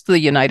across the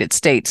United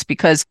States,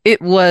 because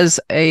it was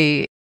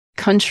a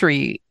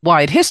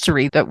country-wide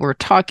history that we're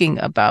talking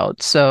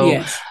about. So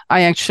yes.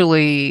 I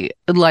actually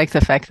like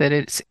the fact that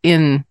it's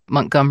in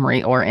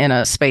Montgomery, or in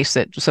a space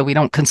that, so we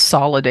don't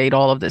consolidate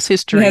all of this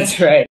history. That's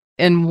right.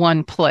 In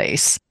one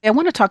place. I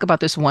want to talk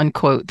about this one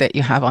quote that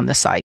you have on the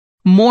site.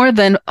 More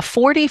than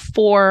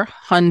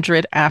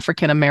 4,400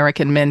 African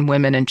American men,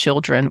 women, and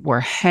children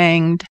were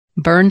hanged,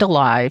 burned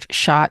alive,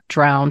 shot,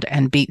 drowned,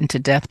 and beaten to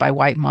death by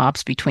white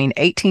mobs between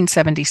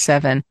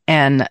 1877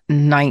 and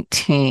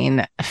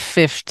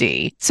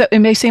 1950. So it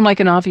may seem like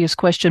an obvious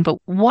question, but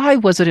why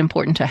was it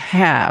important to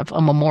have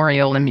a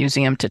memorial and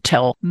museum to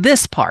tell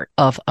this part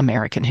of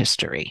American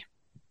history?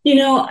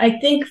 I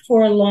think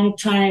for a long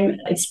time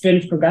it's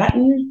been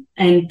forgotten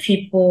and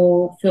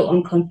people feel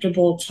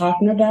uncomfortable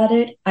talking about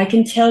it. I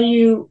can tell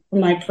you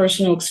from my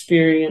personal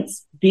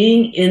experience,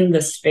 being in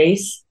the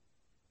space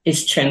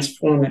is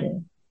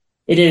transformative.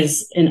 It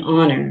is an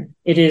honor.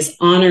 It is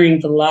honoring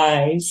the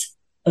lives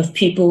of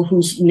people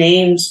whose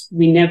names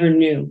we never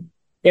knew.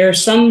 There are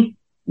some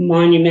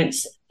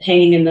monuments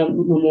hanging in the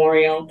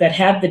memorial that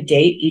have the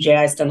date. EJI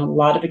has done a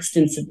lot of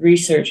extensive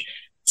research.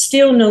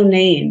 Still no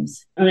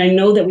names. And I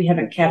know that we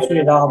haven't captured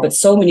it all, but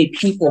so many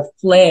people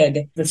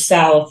fled the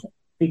South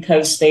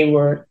because they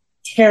were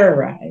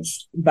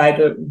terrorized by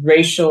the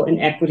racial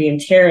inequity and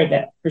terror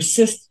that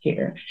persists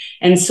here.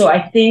 And so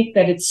I think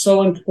that it's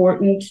so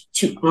important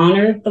to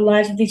honor the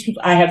lives of these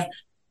people. I have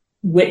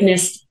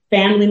witnessed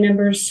family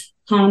members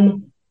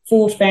come,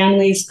 full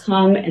families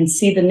come and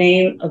see the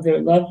name of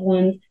their loved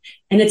one,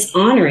 and it's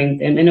honoring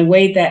them in a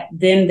way that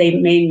then they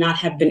may not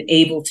have been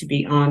able to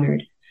be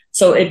honored.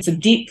 So it's a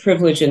deep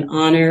privilege and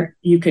honor.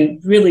 You can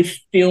really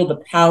feel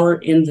the power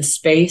in the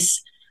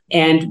space.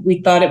 And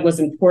we thought it was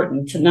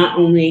important to not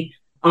only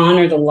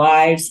honor the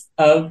lives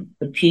of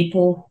the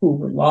people who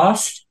were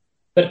lost,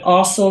 but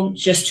also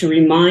just to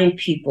remind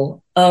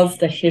people of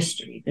the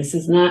history. This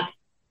is not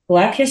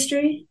Black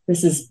history.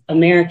 This is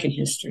American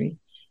history.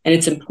 And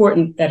it's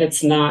important that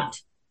it's not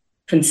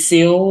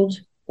concealed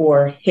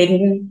or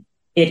hidden.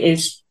 It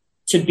is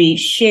to be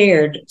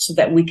shared so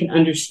that we can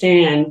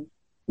understand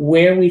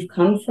where we've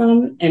come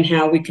from and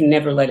how we can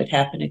never let it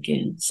happen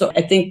again. So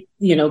I think,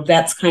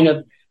 that's kind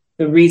of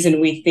the reason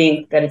we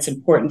think that it's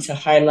important to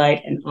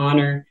highlight and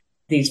honor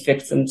these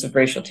victims of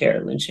racial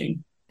terror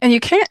lynching. And you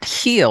can't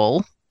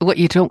heal what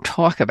you don't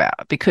talk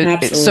about because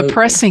Absolutely.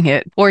 suppressing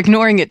it or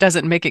ignoring it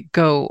doesn't make it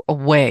go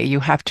away. You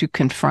have to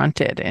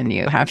confront it and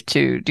you have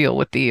to deal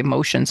with the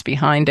emotions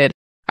behind it.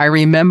 I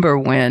remember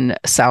when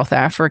South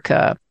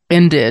Africa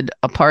ended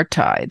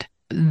apartheid,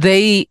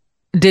 they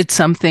did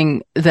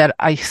something that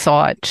I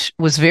thought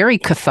was very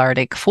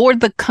cathartic for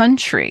the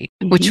country,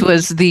 which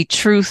was the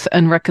Truth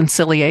and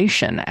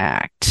Reconciliation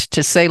Act,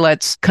 to say,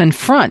 let's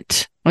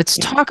confront, let's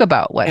talk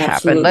about what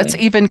happened. Let's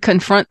even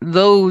confront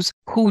those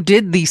who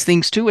did these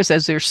things to us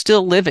as they're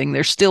still living,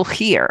 they're still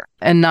here,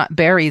 and not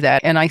bury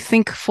that. And I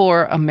think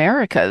for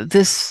America,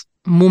 this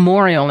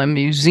memorial and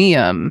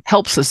museum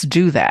helps us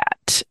do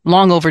that.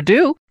 Long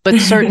overdue, but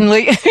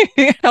certainly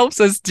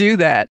helps us do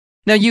that.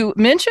 Now, you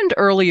mentioned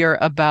earlier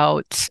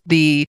about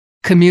the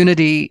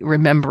Community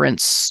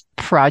Remembrance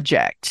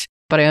Project,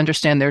 but I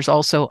understand there's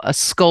also a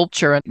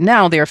sculpture.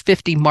 Now there are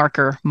 50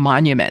 marker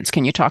monuments.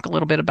 Can you talk a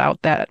little bit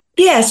about that?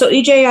 Yeah, so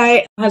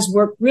EJI has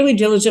worked really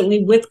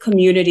diligently with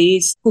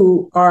communities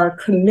who are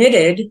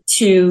committed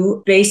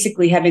to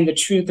basically having the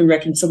truth and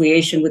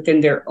reconciliation within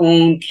their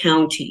own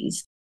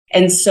counties.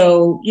 And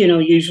so,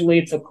 usually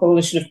it's a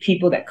coalition of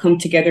people that come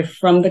together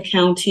from the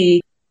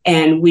county.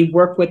 And we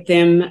work with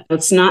them.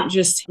 It's not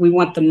just we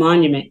want the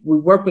monument. We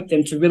work with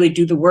them to really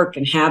do the work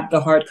and have the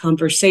hard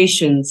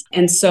conversations.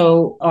 And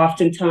so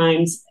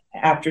oftentimes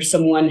after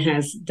someone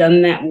has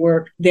done that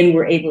work, then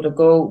we're able to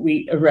go,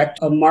 we erect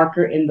a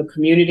marker in the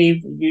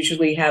community. We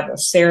usually have a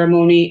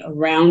ceremony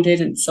around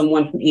it and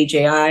someone from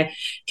EJI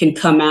can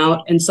come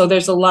out. And so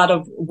there's a lot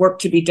of work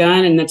to be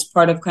done. And that's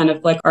part of kind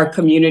of like our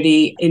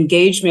community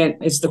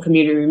engagement is the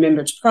Community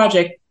Remembrance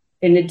Project.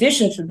 In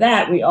addition to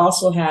that, we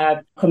also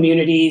have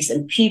communities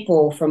and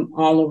people from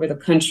all over the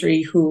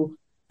country who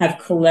have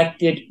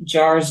collected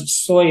jars of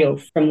soil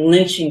from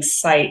lynching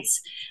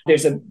sites.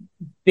 There's a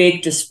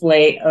big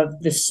display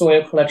of the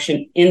soil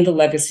collection in the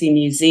Legacy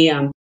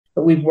Museum,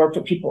 but we've worked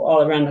with people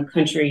all around the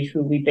country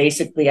who we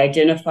basically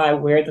identify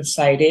where the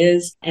site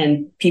is,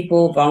 and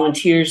people,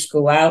 volunteers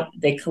go out,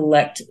 they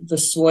collect the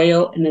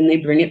soil, and then they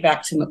bring it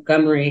back to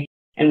Montgomery.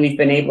 And we've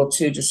been able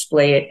to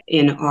display it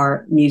in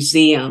our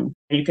museum.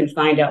 You can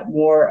find out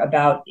more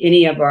about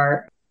any of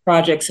our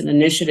projects and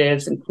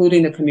initiatives,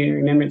 including the Community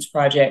Remembrance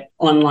Project,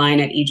 online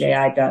at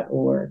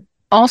eji.org.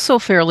 Also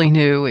fairly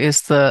new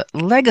is the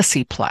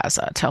Legacy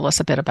Plaza. Tell us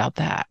a bit about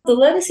that. The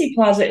Legacy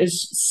Plaza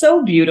is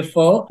so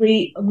beautiful.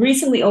 We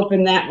recently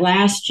opened that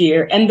last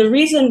year. And the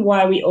reason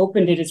why we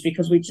opened it is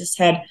because we just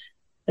had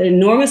an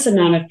enormous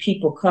amount of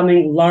people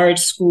coming, large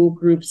school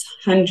groups,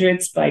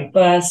 hundreds by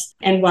bus.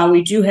 And while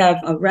we do have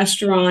a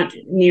restaurant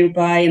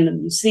nearby in the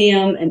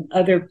museum and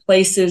other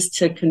places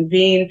to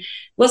convene,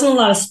 wasn't a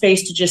lot of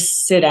space to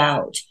just sit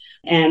out.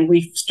 And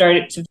we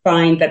started to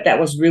find that that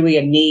was really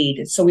a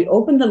need. So we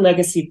opened the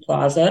Legacy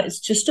Plaza. It's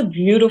just a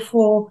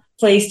beautiful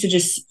place to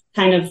just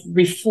kind of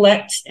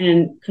reflect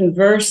and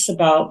converse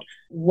about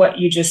what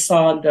you just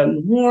saw at the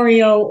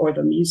memorial or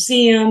the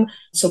museum,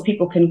 so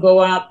people can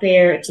go out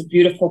there. It's a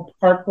beautiful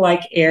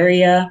park-like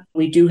area.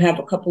 We do have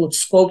a couple of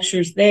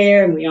sculptures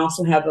there, and we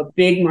also have a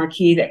big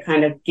marquee that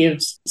kind of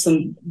gives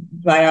some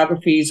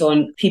biographies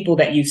on people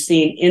that you've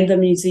seen in the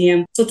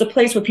museum. So it's a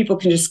place where people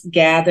can just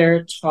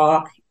gather,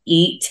 talk,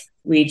 eat.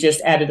 We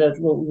just added a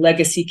little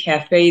legacy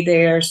cafe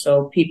there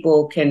so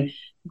people can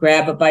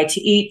grab a bite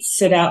to eat,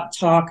 sit out,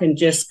 talk, and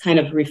just kind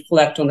of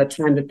reflect on the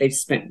time that they've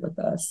spent with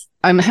us.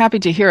 I'm happy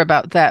to hear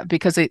about that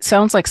because it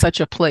sounds like such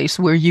a place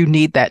where you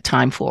need that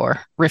time for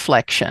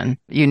reflection.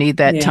 You need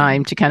that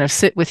time to kind of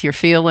sit with your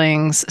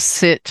feelings,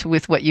 sit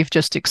with what you've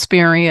just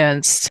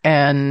experienced,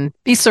 and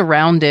be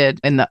surrounded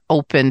in the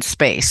open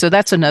space. So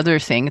that's another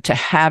thing, to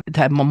have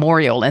that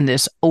memorial in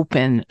this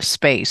open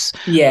space,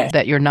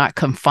 that you're not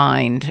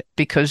confined,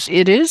 because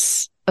it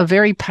is a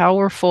very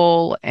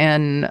powerful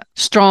and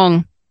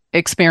strong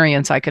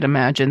experience, I could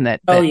imagine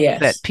that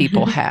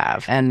people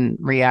have, and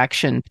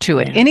reaction to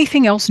it.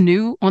 Anything else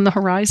new on the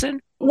horizon?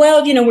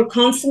 Well, we're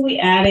constantly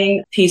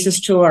adding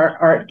pieces to our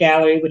art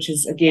gallery, which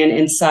is, again,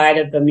 inside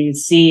of the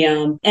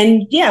museum.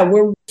 And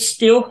we're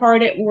still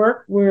hard at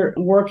work. We're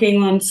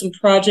working on some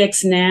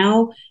projects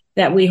now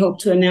that we hope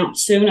to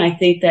announce soon. I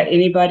think that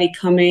anybody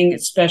coming,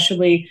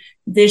 especially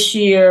this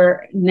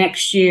year,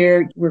 next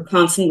year, we're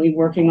constantly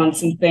working on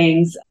some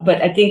things.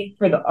 But I think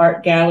for the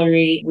art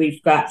gallery,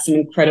 we've got some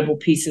incredible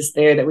pieces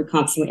there that we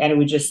constantly add. And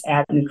we just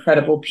add an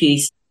incredible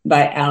piece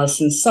by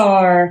Allison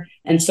Sarr.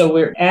 And so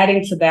we're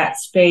adding to that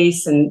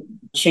space and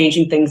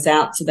changing things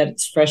out so that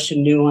it's fresh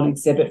and new on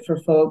exhibit for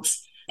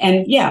folks.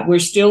 And we're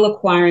still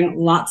acquiring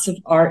lots of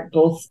art,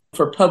 both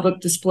for public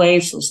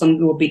displays. So some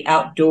will be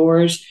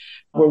outdoors.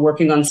 We're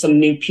working on some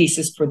new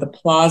pieces for the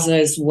plaza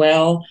as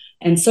well.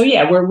 And so,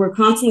 we're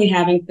constantly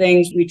having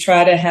things. We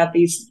try to have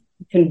these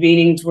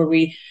convenings where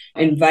we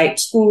invite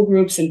school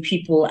groups and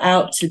people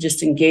out to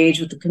just engage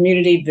with the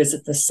community,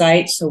 visit the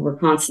site. So we're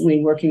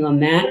constantly working on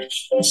that.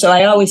 So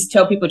I always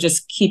tell people,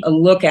 just keep a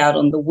lookout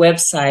on the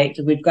website.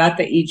 We've got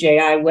the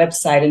EJI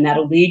website, and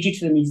that'll lead you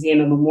to the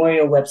museum and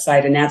memorial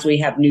website. And as we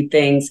have new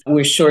things,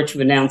 we're sure to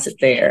announce it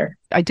there.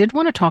 I did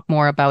want to talk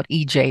more about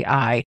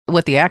EJI,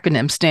 what the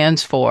acronym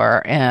stands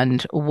for,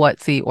 and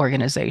what the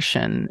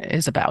organization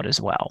is about as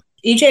well.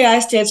 EJI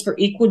stands for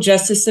Equal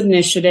Justice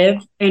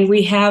Initiative, and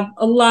we have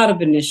a lot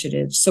of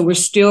initiatives. So we're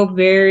still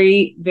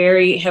very,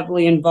 very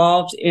heavily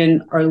involved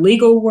in our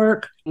legal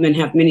work and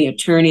have many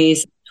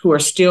attorneys who are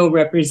still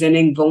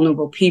representing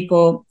vulnerable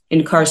people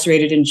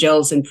incarcerated in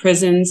jails and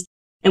prisons.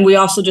 And we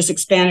also just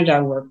expanded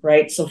our work,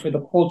 right? So for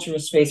the cultural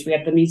space, we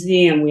have the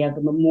museum, we have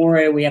the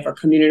memorial, we have our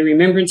community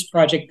remembrance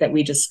project that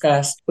we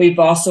discussed. We've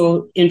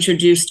also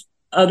introduced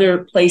other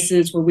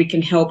places where we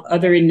can help,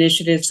 other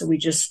initiatives. So we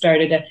just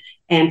started an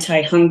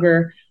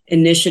anti-hunger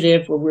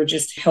initiative where we're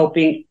just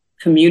helping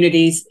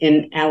communities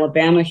in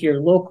Alabama here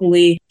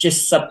locally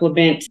just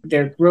supplement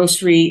their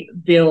grocery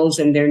bills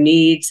and their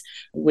needs,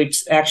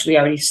 which actually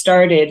already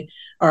started.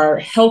 Our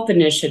health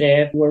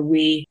initiative, where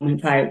we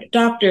have hired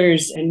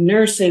doctors and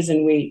nurses,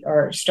 and we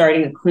are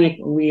starting a clinic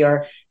where we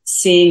are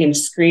seeing and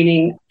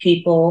screening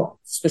people,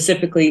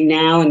 specifically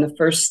now in the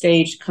first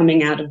stage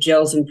coming out of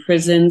jails and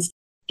prisons,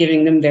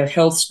 giving them their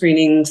health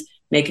screenings,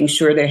 making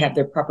sure they have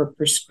their proper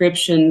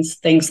prescriptions,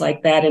 things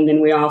like that. And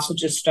then we also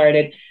just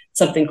started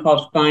something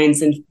called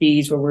Fines and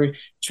Fees, where we're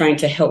trying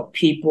to help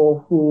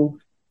people who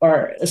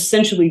are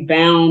essentially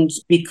bound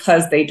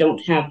because they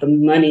don't have the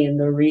money and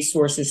the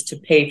resources to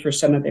pay for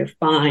some of their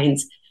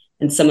fines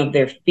and some of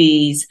their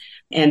fees.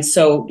 And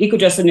so Equal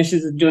Justice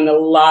Initiative is doing a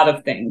lot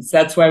of things.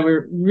 That's why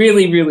we're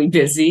really, really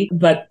busy.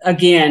 But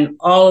again,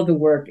 all of the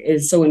work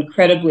is so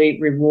incredibly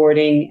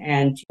rewarding.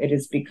 And it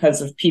is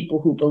because of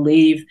people who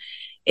believe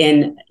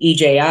in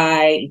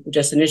EJI, Equal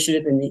Justice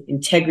Initiative, and the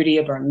integrity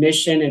of our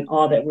mission and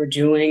all that we're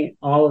doing,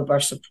 all of our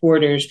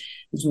supporters,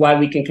 is why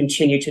we can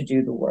continue to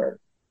do the work.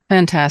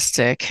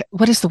 Fantastic.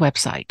 What is the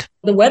website?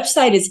 The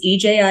website is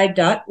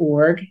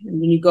eji.org. And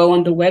when you go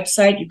on the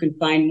website, you can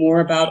find more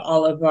about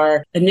all of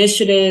our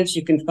initiatives.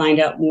 You can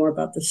find out more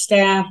about the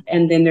staff.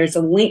 And then there's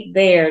a link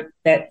there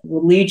that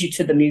will lead you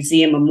to the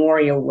Museum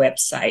Memorial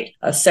website.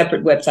 A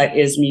separate website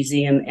is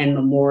Museum and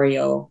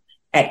Memorial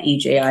at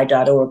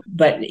eji.org.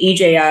 But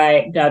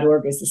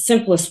eji.org is the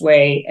simplest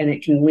way, and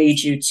it can lead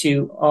you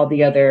to all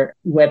the other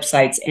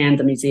websites and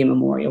the Museum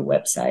Memorial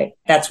website.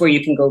 That's where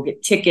you can go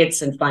get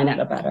tickets and find out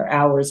about our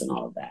hours and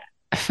all of that.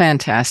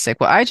 Fantastic.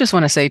 Well, I just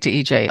want to say to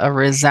EJ a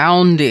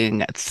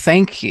resounding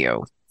thank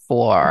you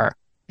for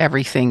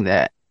everything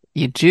that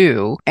you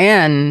do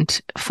and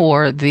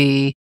for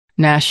the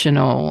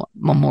National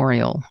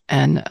Memorial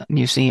and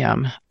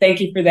Museum.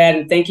 Thank you for that,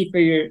 and thank you for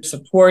your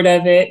support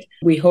of it.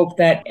 We hope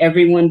that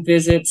everyone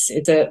visits.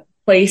 It's a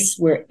place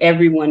where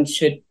everyone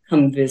should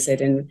come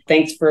visit. And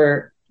thanks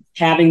for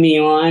having me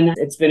on.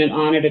 It's been an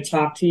honor to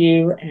talk to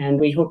you,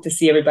 and we hope to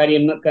see everybody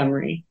in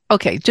Montgomery.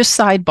 Okay, just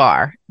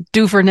sidebar.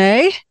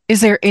 DuVernay,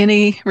 is there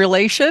any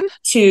relation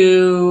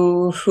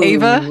to who?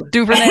 Ava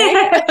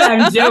DuVernay?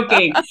 I'm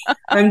joking.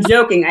 I'm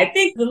joking. I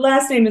think the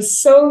last name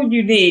is so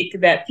unique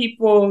that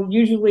people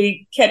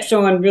usually catch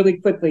on really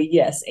quickly.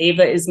 Yes,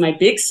 Ava is my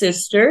big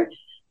sister.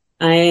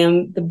 I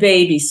am the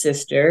baby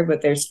sister,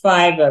 but there's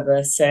 5 of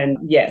us. And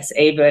yes,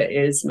 Ava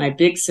is my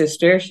big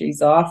sister.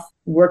 She's off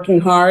working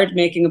hard,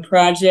 making a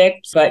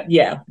project. But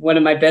yeah, one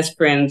of my best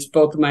friends,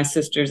 both of my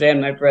sisters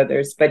and my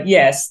brothers. But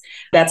yes,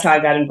 that's how I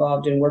got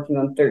involved in working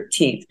on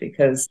 13th,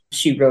 because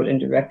she wrote and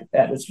directed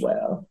that as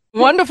well.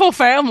 Wonderful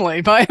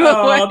family, by the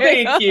way. Oh,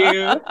 thank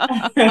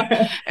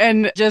you.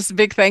 And just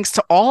big thanks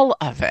to all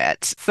of it.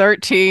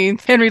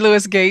 13th, Henry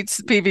Louis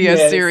Gates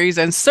PBS series,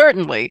 and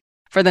certainly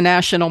for the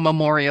National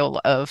Memorial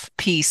of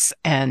Peace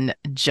and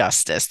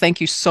Justice.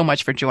 Thank you so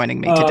much for joining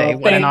me today.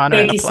 What an honor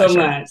and a pleasure. Thank you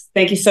so much.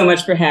 Thank you so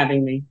much for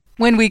having me.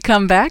 When we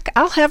come back,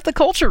 I'll have the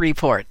Culture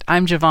Report.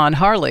 I'm Javon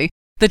Harley,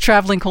 the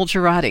Traveling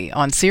Culturati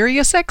on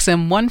Sirius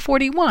XM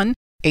 141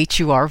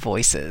 HUR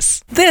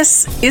Voices.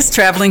 This is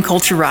Traveling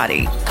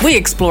Culturati. We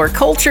explore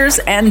cultures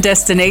and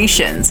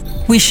destinations.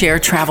 We share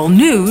travel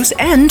news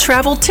and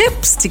travel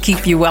tips to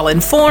keep you well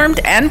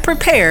informed and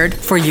prepared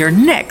for your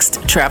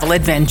next travel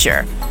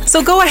adventure.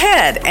 So go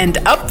ahead and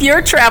up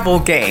your travel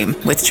game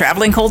with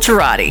Traveling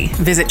Culturati.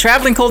 Visit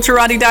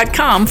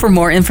travelingculturati.com for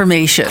more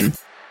information.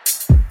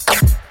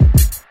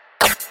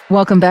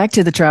 Welcome back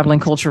to the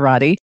Traveling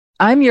Culturati.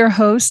 I'm your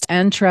host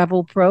and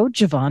travel pro,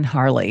 Javon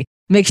Harley.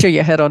 Make sure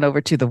you head on over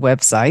to the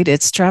website.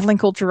 It's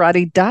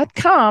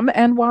travelingculturati.com.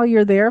 And while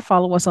you're there,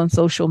 follow us on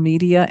social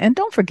media. And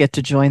don't forget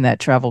to join that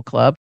travel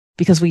club,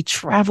 because we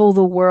travel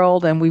the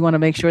world and we want to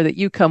make sure that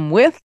you come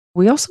with.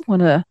 We also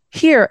want to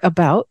hear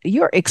about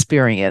your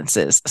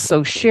experiences.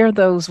 So share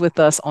those with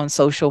us on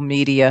social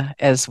media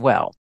as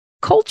well.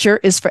 Culture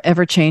is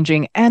forever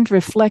changing and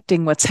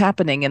reflecting what's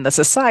happening in the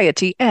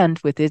society and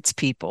with its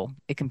people.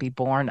 It can be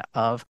born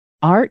of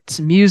art,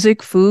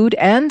 music, food,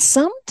 and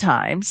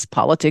sometimes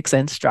politics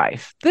and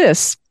strife.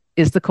 This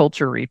is the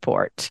Culture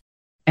Report.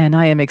 And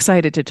I am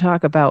excited to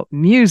talk about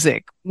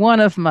music, one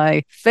of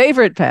my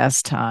favorite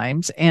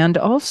pastimes, and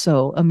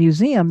also a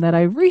museum that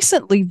I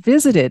recently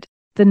visited,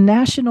 the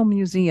National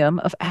Museum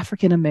of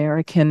African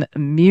American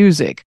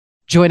Music.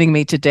 Joining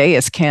me today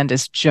is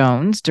Candace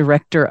Jones,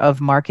 Director of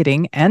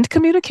Marketing and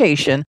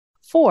Communication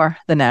for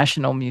the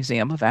National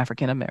Museum of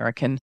African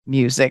American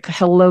Music.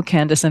 Hello,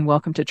 Candace, and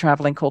welcome to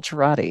Traveling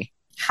Culturati.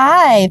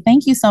 Hi,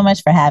 thank you so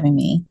much for having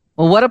me.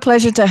 Well, what a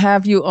pleasure to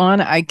have you on.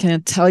 I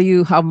can't tell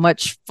you how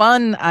much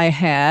fun I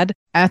had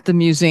at the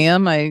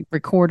museum. I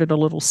recorded a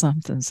little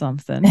something.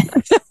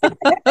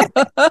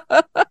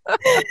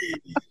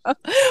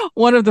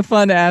 One of the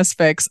fun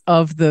aspects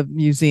of the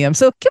museum.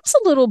 So give us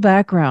a little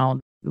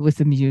background with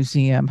the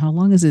museum. How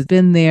long has it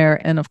been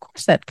there? And of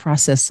course, that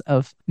process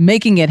of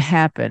making it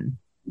happen.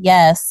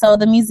 Yes. So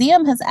the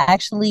museum has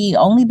actually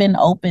only been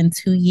open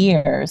 2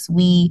 years.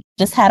 We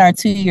just had our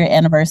 2-year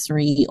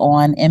anniversary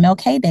on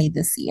MLK Day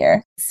this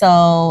year.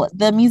 So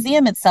the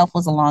museum itself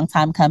was a long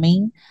time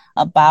coming,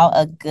 about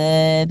a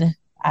good,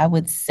 I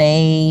would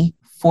say,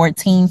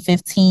 14,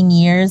 15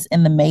 years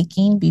in the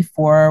making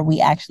before we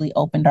actually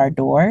opened our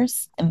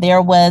doors.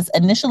 There was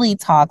initially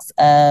talks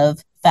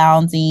of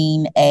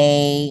founding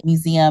a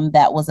museum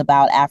that was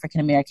about African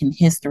American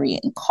history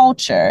and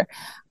culture.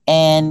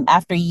 And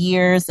after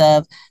years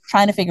of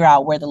trying to figure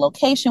out where the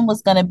location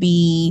was going to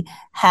be,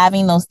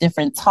 having those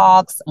different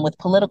talks with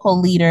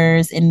political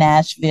leaders in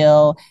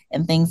Nashville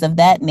and things of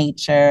that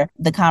nature,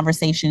 the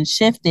conversation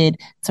shifted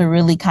to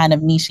really kind of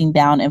niching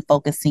down and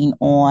focusing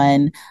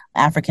on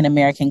African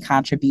American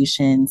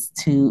contributions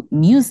to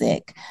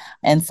music.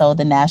 And so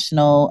the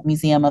National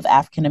Museum of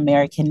African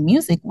American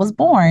Music was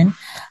born.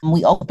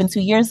 We opened 2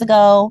 years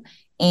ago.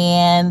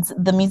 And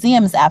the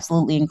museum is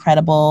absolutely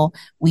incredible.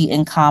 We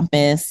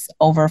encompass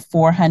over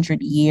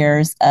 400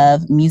 years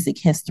of music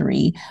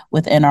history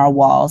within our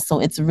walls. So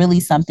it's really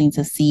something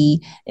to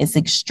see. It's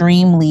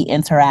extremely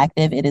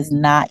interactive. It is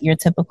not your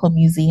typical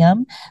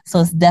museum. So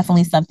it's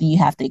definitely something you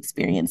have to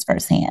experience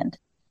firsthand.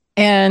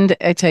 And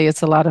I tell you,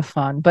 it's a lot of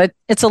fun, but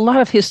it's a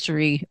lot of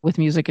history with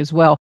music as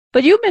well.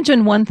 But you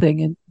mentioned one thing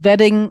in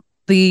vetting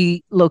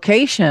the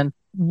location.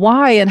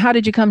 Why and how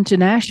did you come to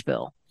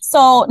Nashville?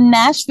 So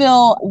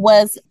Nashville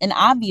was an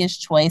obvious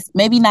choice,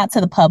 maybe not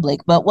to the public,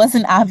 but was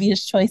an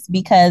obvious choice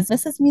because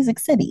this is Music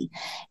City.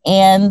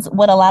 And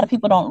what a lot of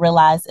people don't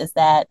realize is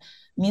that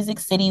Music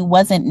City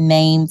wasn't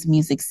named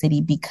Music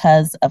City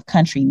because of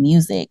country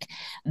music.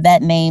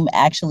 That name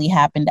actually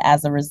happened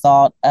as a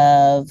result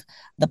of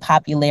the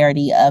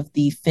popularity of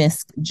the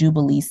Fisk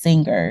Jubilee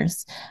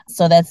Singers.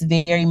 So that's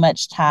very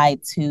much tied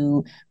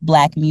to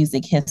Black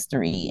music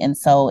history. And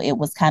so it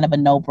was kind of a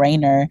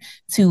no-brainer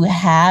to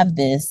have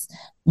this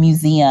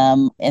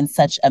museum in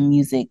such a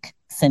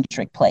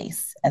music-centric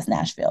place as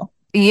Nashville.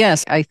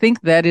 Yes, I think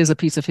that is a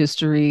piece of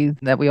history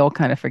that we all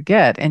kind of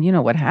forget. And you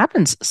know, what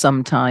happens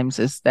sometimes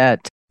is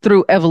that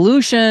through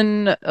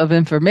evolution of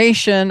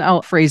information,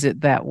 I'll phrase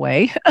it that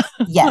way.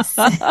 Yes.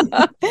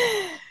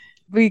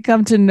 we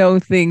come to know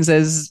things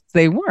as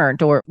they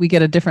weren't, or we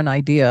get a different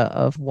idea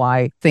of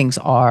why things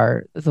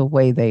are the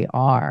way they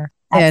are.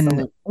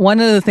 Absolutely. And one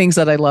of the things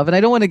that I love, and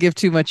I don't want to give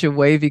too much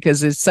away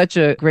because it's such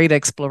a great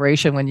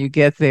exploration when you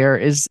get there,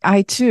 is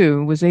I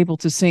too was able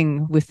to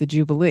sing with the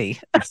Jubilee.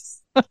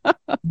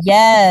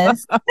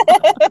 Yes.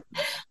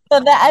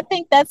 So I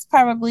think that's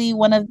probably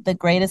one of the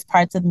greatest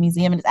parts of the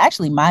museum. And it's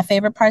actually my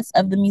favorite parts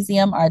of the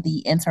museum are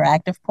the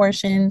interactive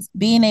portions.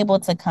 Being able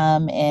to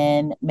come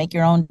and make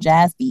your own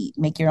jazz beat,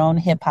 make your own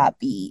hip hop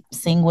beat,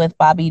 sing with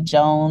Bobby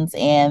Jones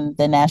and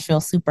the Nashville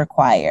Super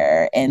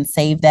Choir, and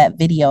save that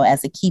video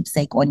as a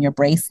keepsake on your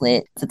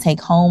bracelet to take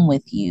home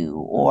with you,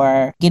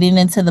 or getting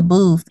into the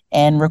booth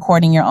and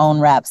recording your own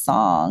rap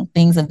song,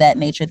 things of that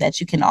nature that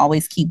you can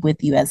always keep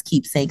with you as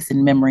keepsakes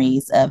and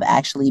memories of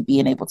actually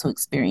being able to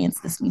experience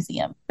this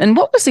museum. And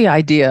what was the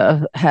idea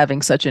of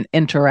having such an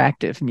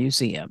interactive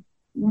museum?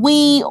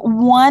 We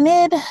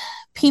wanted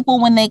people,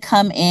 when they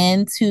come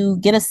in, to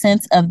get a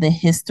sense of the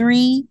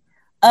history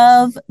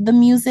of the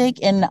music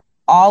and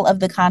all of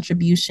the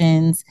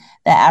contributions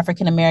that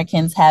African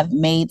Americans have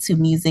made to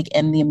music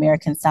and the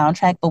American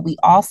soundtrack. But we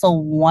also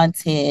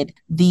wanted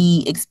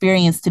the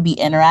experience to be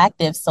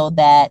interactive so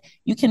that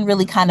you can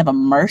really kind of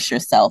immerse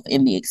yourself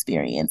in the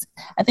experience.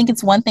 I think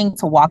it's one thing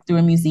to walk through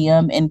a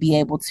museum and be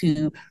able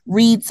to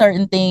read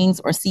certain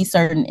things or see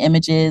certain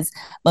images,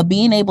 but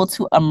being able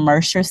to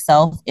immerse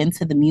yourself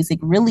into the music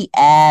really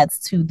adds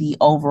to the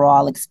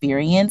overall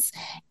experience.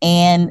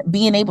 And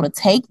being able to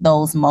take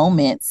those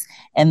moments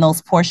and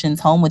those portions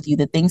home with you,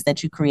 the things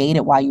that you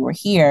created while you were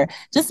here,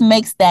 just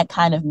makes that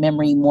kind of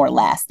memory more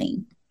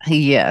lasting.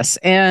 Yes.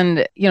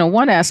 And,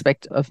 one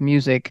aspect of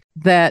music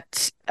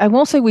that I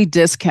won't say we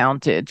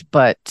discounted,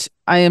 but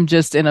I am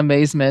just in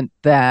amazement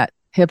that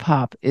hip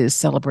hop is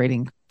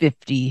celebrating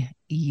 50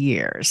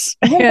 years.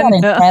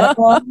 Isn't that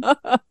incredible?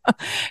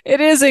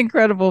 It is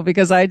incredible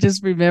because I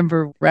just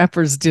remember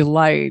Rapper's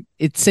Delight.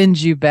 It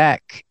sends you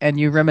back and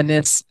you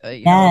reminisce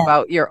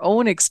about your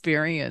own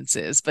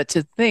experiences. But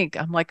to think,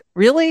 I'm like,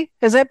 really?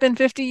 Has that been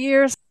 50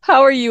 years?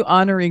 How are you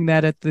honoring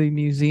that at the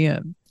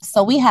museum?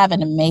 So we have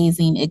an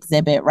amazing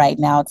exhibit right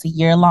now. It's a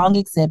year-long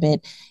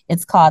exhibit.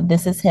 It's called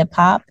This is Hip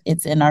Hop.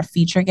 It's in our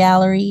feature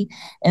gallery.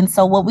 And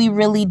so what we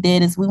really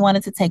did is we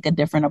wanted to take a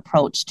different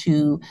approach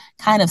to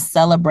kind of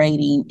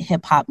celebrating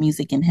hip hop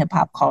music and hip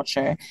hop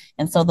culture.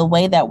 And so the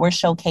way that we're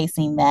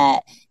showcasing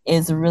that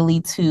is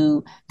really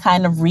to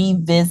kind of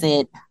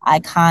revisit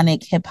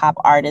iconic hip hop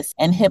artists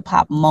and hip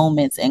hop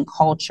moments and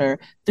culture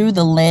through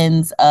the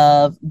lens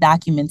of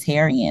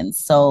documentarians.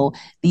 So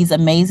these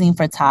amazing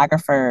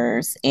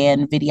photographers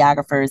and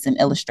videographers and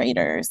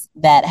illustrators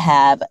that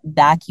have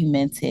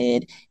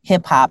documented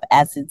hip hop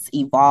as it's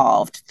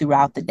evolved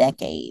throughout the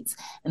decades.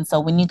 And so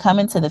when you come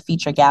into the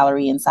feature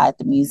gallery inside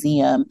the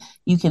museum,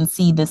 you can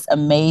see this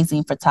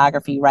amazing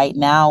photography. Right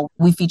now,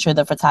 we feature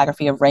the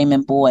photography of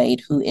Raymond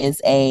Boyd, who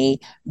is a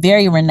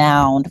very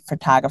renowned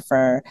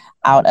photographer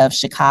out of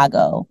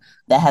Chicago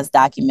that has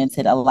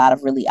documented a lot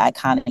of really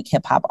iconic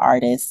hip hop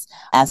artists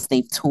as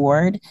they've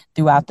toured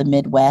throughout the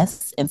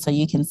Midwest. And so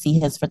you can see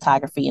his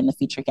photography in the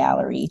feature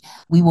gallery.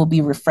 We will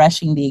be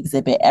refreshing the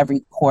exhibit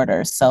every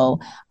quarter. So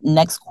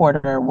next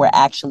quarter, we're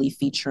actually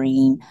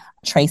featuring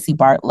Tracy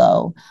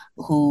Bartlow,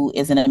 who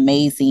is an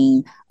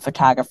amazing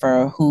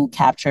photographer who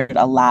captured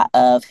a lot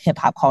of hip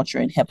hop culture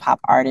and hip hop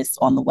artists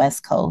on the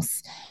West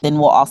Coast. Then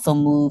we'll also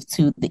move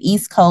to the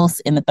East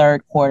Coast in the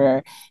third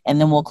quarter, and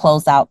then we'll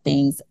close out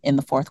things in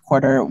the fourth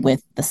quarter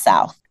with the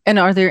South. And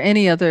are there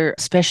any other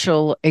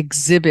special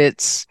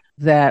exhibits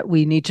that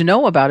we need to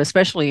know about,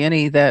 especially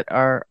any that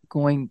are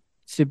going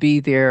to be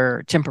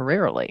there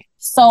temporarily?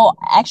 So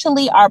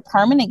actually, our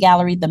permanent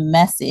gallery, The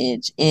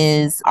Message,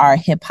 is our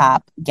hip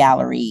hop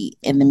gallery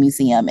in the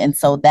museum. And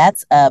so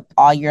that's up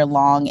all year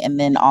long and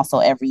then also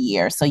every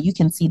year. So you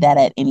can see that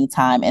at any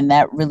time. And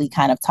that really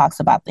kind of talks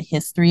about the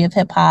history of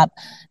hip hop,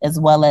 as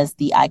well as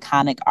the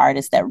iconic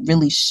artists that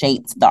really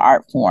shaped the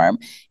art form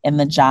and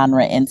the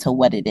genre into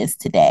what it is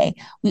today.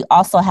 We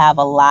also have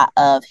a lot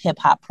of hip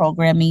hop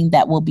programming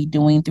that we'll be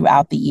doing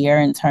throughout the year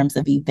in terms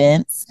of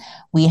events.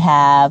 We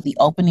have the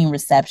opening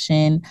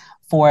reception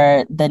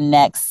for the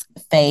next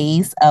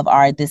phase of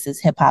our This is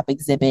Hip Hop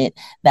exhibit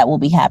that will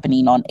be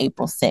happening on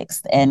April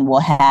 6th. And we'll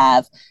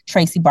have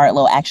Tracy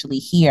Bartlow actually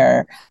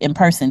here in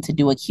person to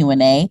do a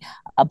Q&A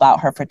about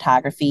her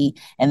photography.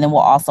 And then we'll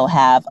also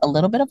have a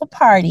little bit of a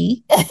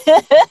party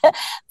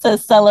to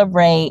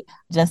celebrate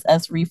just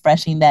us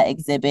refreshing that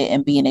exhibit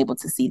and being able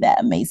to see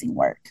that amazing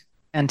work.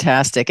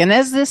 Fantastic. And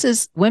as this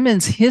is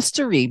Women's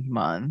History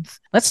Month,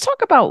 let's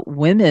talk about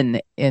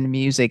women in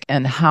music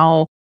and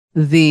how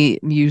the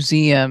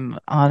museum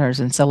honors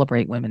and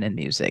celebrate women in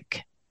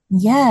music.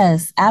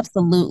 Yes,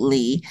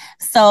 absolutely.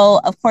 So,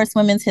 of course,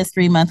 Women's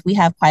History Month, we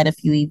have quite a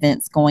few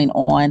events going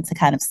on to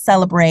kind of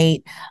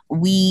celebrate.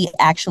 We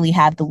actually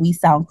have the We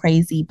Sound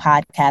Crazy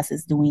podcast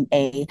is doing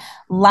a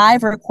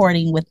live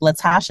recording with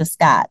Latasha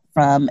Scott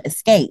from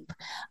Escape.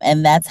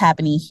 And that's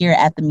happening here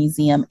at the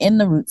museum in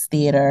the Roots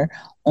Theater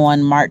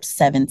on March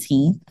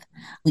 17th.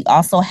 We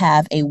also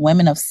have a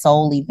Women of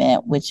Soul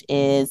event, which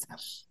is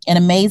an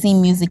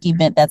amazing music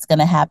event that's going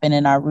to happen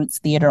in our Roots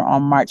Theater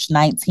on March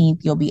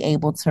 19th. You'll be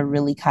able to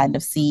really kind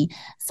of see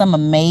some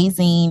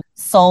amazing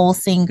soul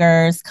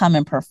singers come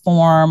and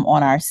perform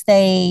on our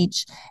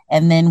stage.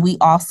 And then we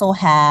also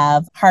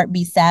have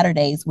Heartbeat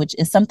Saturdays, which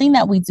is something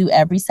that we do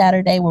every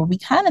Saturday where we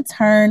kind of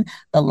turn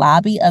the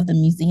lobby of the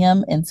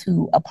museum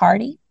into a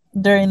party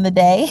during the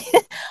day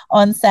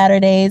on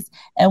Saturdays.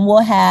 And we'll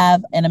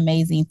have an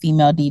amazing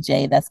female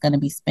DJ that's going to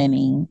be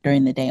spinning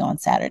during the day on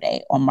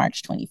Saturday on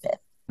March 25th.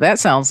 That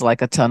sounds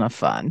like a ton of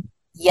fun.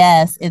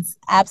 Yes, it's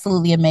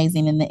absolutely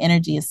amazing. And the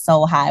energy is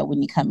so high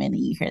when you come in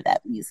and you hear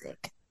that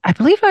music. I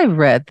believe I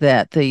read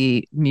that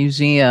the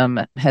museum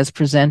has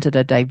presented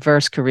a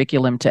diverse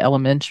curriculum to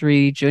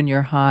elementary,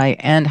 junior high,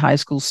 and high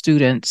school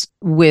students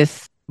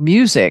with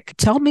music.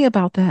 Tell me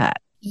about that.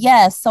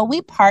 Yes, so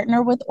we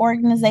partner with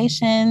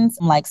organizations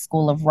like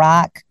School of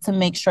Rock to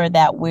make sure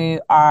that we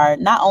are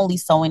not only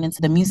sewing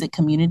into the music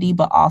community,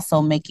 but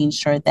also making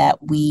sure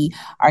that we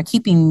are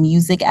keeping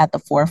music at the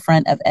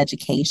forefront of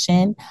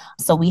education.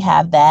 So we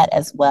have that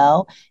as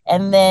well.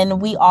 And then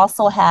we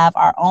also have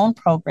our own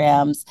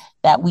programs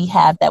that we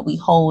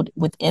hold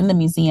within the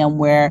museum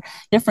where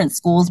different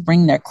schools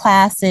bring their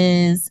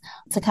classes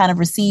to kind of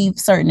receive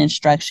certain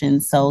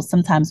instructions. So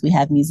sometimes we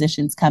have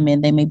musicians come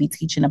in, they may be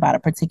teaching about a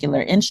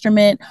particular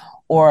instrument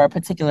or a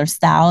particular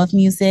style of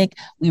music.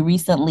 We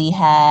recently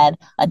had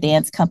a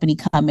dance company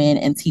come in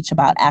and teach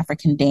about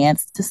African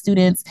dance to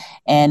students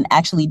and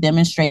actually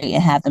demonstrate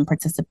and have them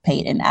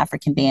participate in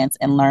African dance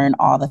and learn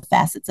all the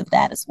facets of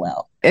that as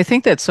well. I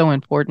think that's so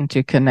important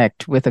to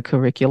connect with a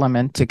curriculum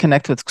and to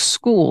connect with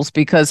schools,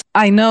 because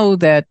I know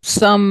that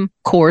some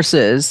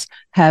courses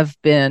have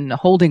been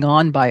holding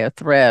on by a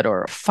thread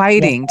or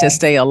fighting to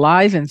stay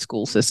alive in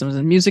school systems,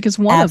 and music is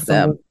one of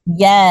them.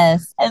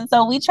 Yes. And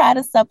so we try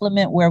to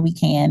supplement where we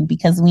can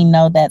because we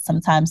know that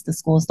sometimes the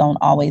schools don't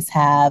always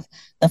have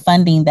the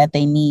funding that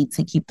they need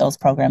to keep those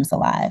programs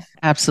alive.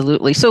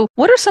 Absolutely. So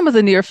what are some of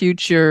the near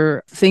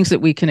future things that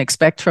we can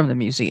expect from the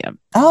museum?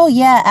 Oh,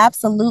 yeah,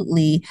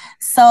 absolutely.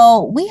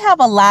 So we have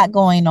a lot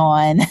going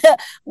on.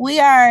 We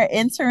are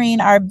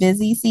entering our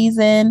busy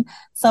season.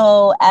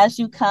 So as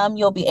you come,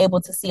 you'll be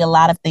able to see a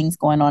lot of things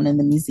going on in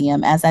the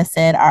museum. As I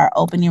said, our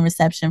opening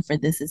reception for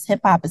This Is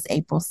Hip Hop is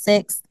April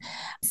 6th.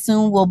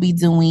 Soon we'll be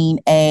doing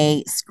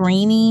a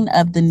screening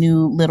of the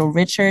new Little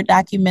Richard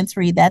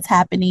documentary that's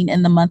happening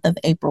in the month of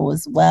April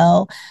as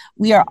well.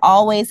 We are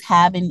always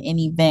having an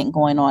event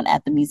going on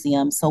at the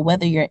museum. So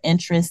whether your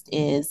interest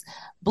is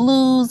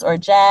blues or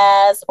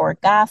jazz or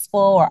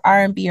gospel or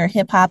R&B or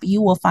hip hop,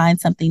 you will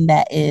find something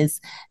that is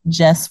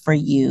just for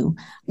you.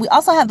 We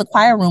also have the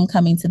choir room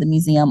coming to the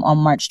museum on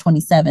March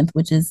 27th,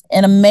 which is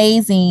an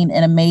amazing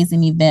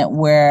event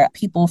where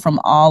people from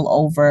all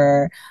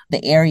over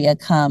the area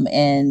come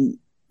and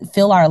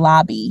fill our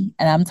lobby.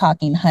 And I'm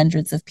talking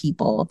hundreds of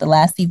people. The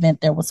last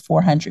event, there was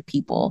 400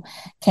 people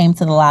came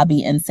to the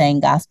lobby and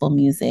sang gospel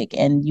music.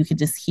 And you could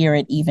just hear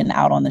it even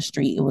out on the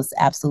street. It was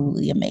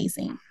absolutely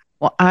amazing.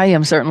 Well, I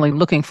am certainly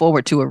looking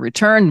forward to a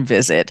return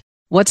visit.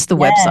 What's the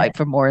website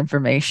for more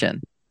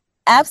information?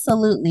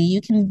 Absolutely. You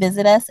can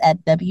visit us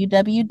at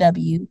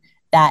www.NAMAM,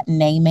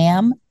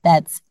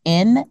 that's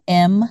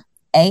NMAAM.org.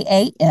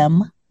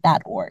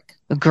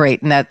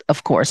 Great. And that,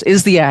 of course,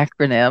 is the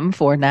acronym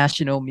for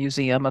National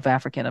Museum of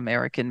African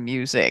American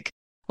Music.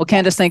 Well,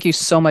 Candace, thank you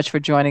so much for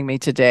joining me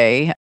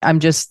today.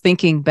 I'm just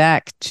thinking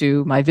back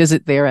to my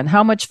visit there and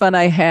how much fun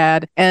I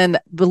had. And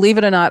believe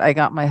it or not, I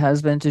got my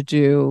husband to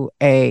do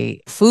a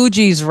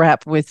Fugees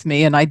rap with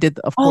me. And I did,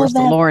 of course, the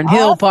Lauryn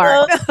Hill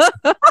part.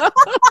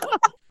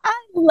 I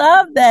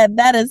love that.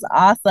 That is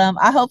awesome.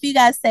 I hope you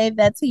guys save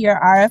that to your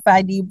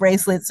RFID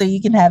bracelet so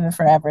you can have it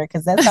forever,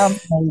 because that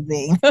sounds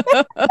amazing.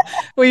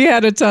 We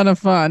had a ton of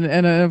fun.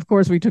 And of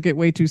course, we took it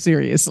way too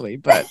seriously.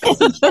 But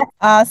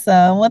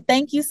awesome. Well,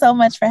 thank you so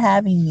much for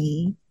having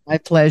me. My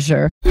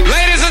pleasure.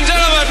 Ladies and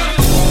gentlemen.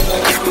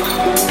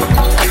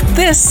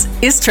 This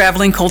is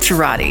Traveling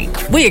Culturati.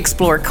 We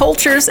explore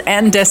cultures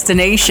and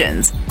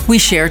destinations. We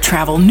share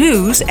travel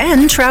news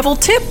and travel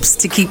tips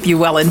to keep you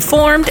well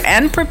informed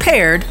and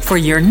prepared for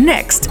your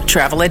next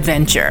travel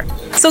adventure.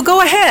 So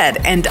go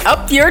ahead and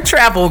up your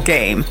travel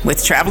game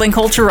with Traveling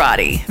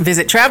Culturati.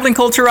 Visit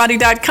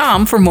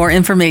travelingculturati.com for more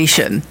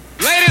information.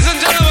 Ladies and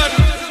gentlemen.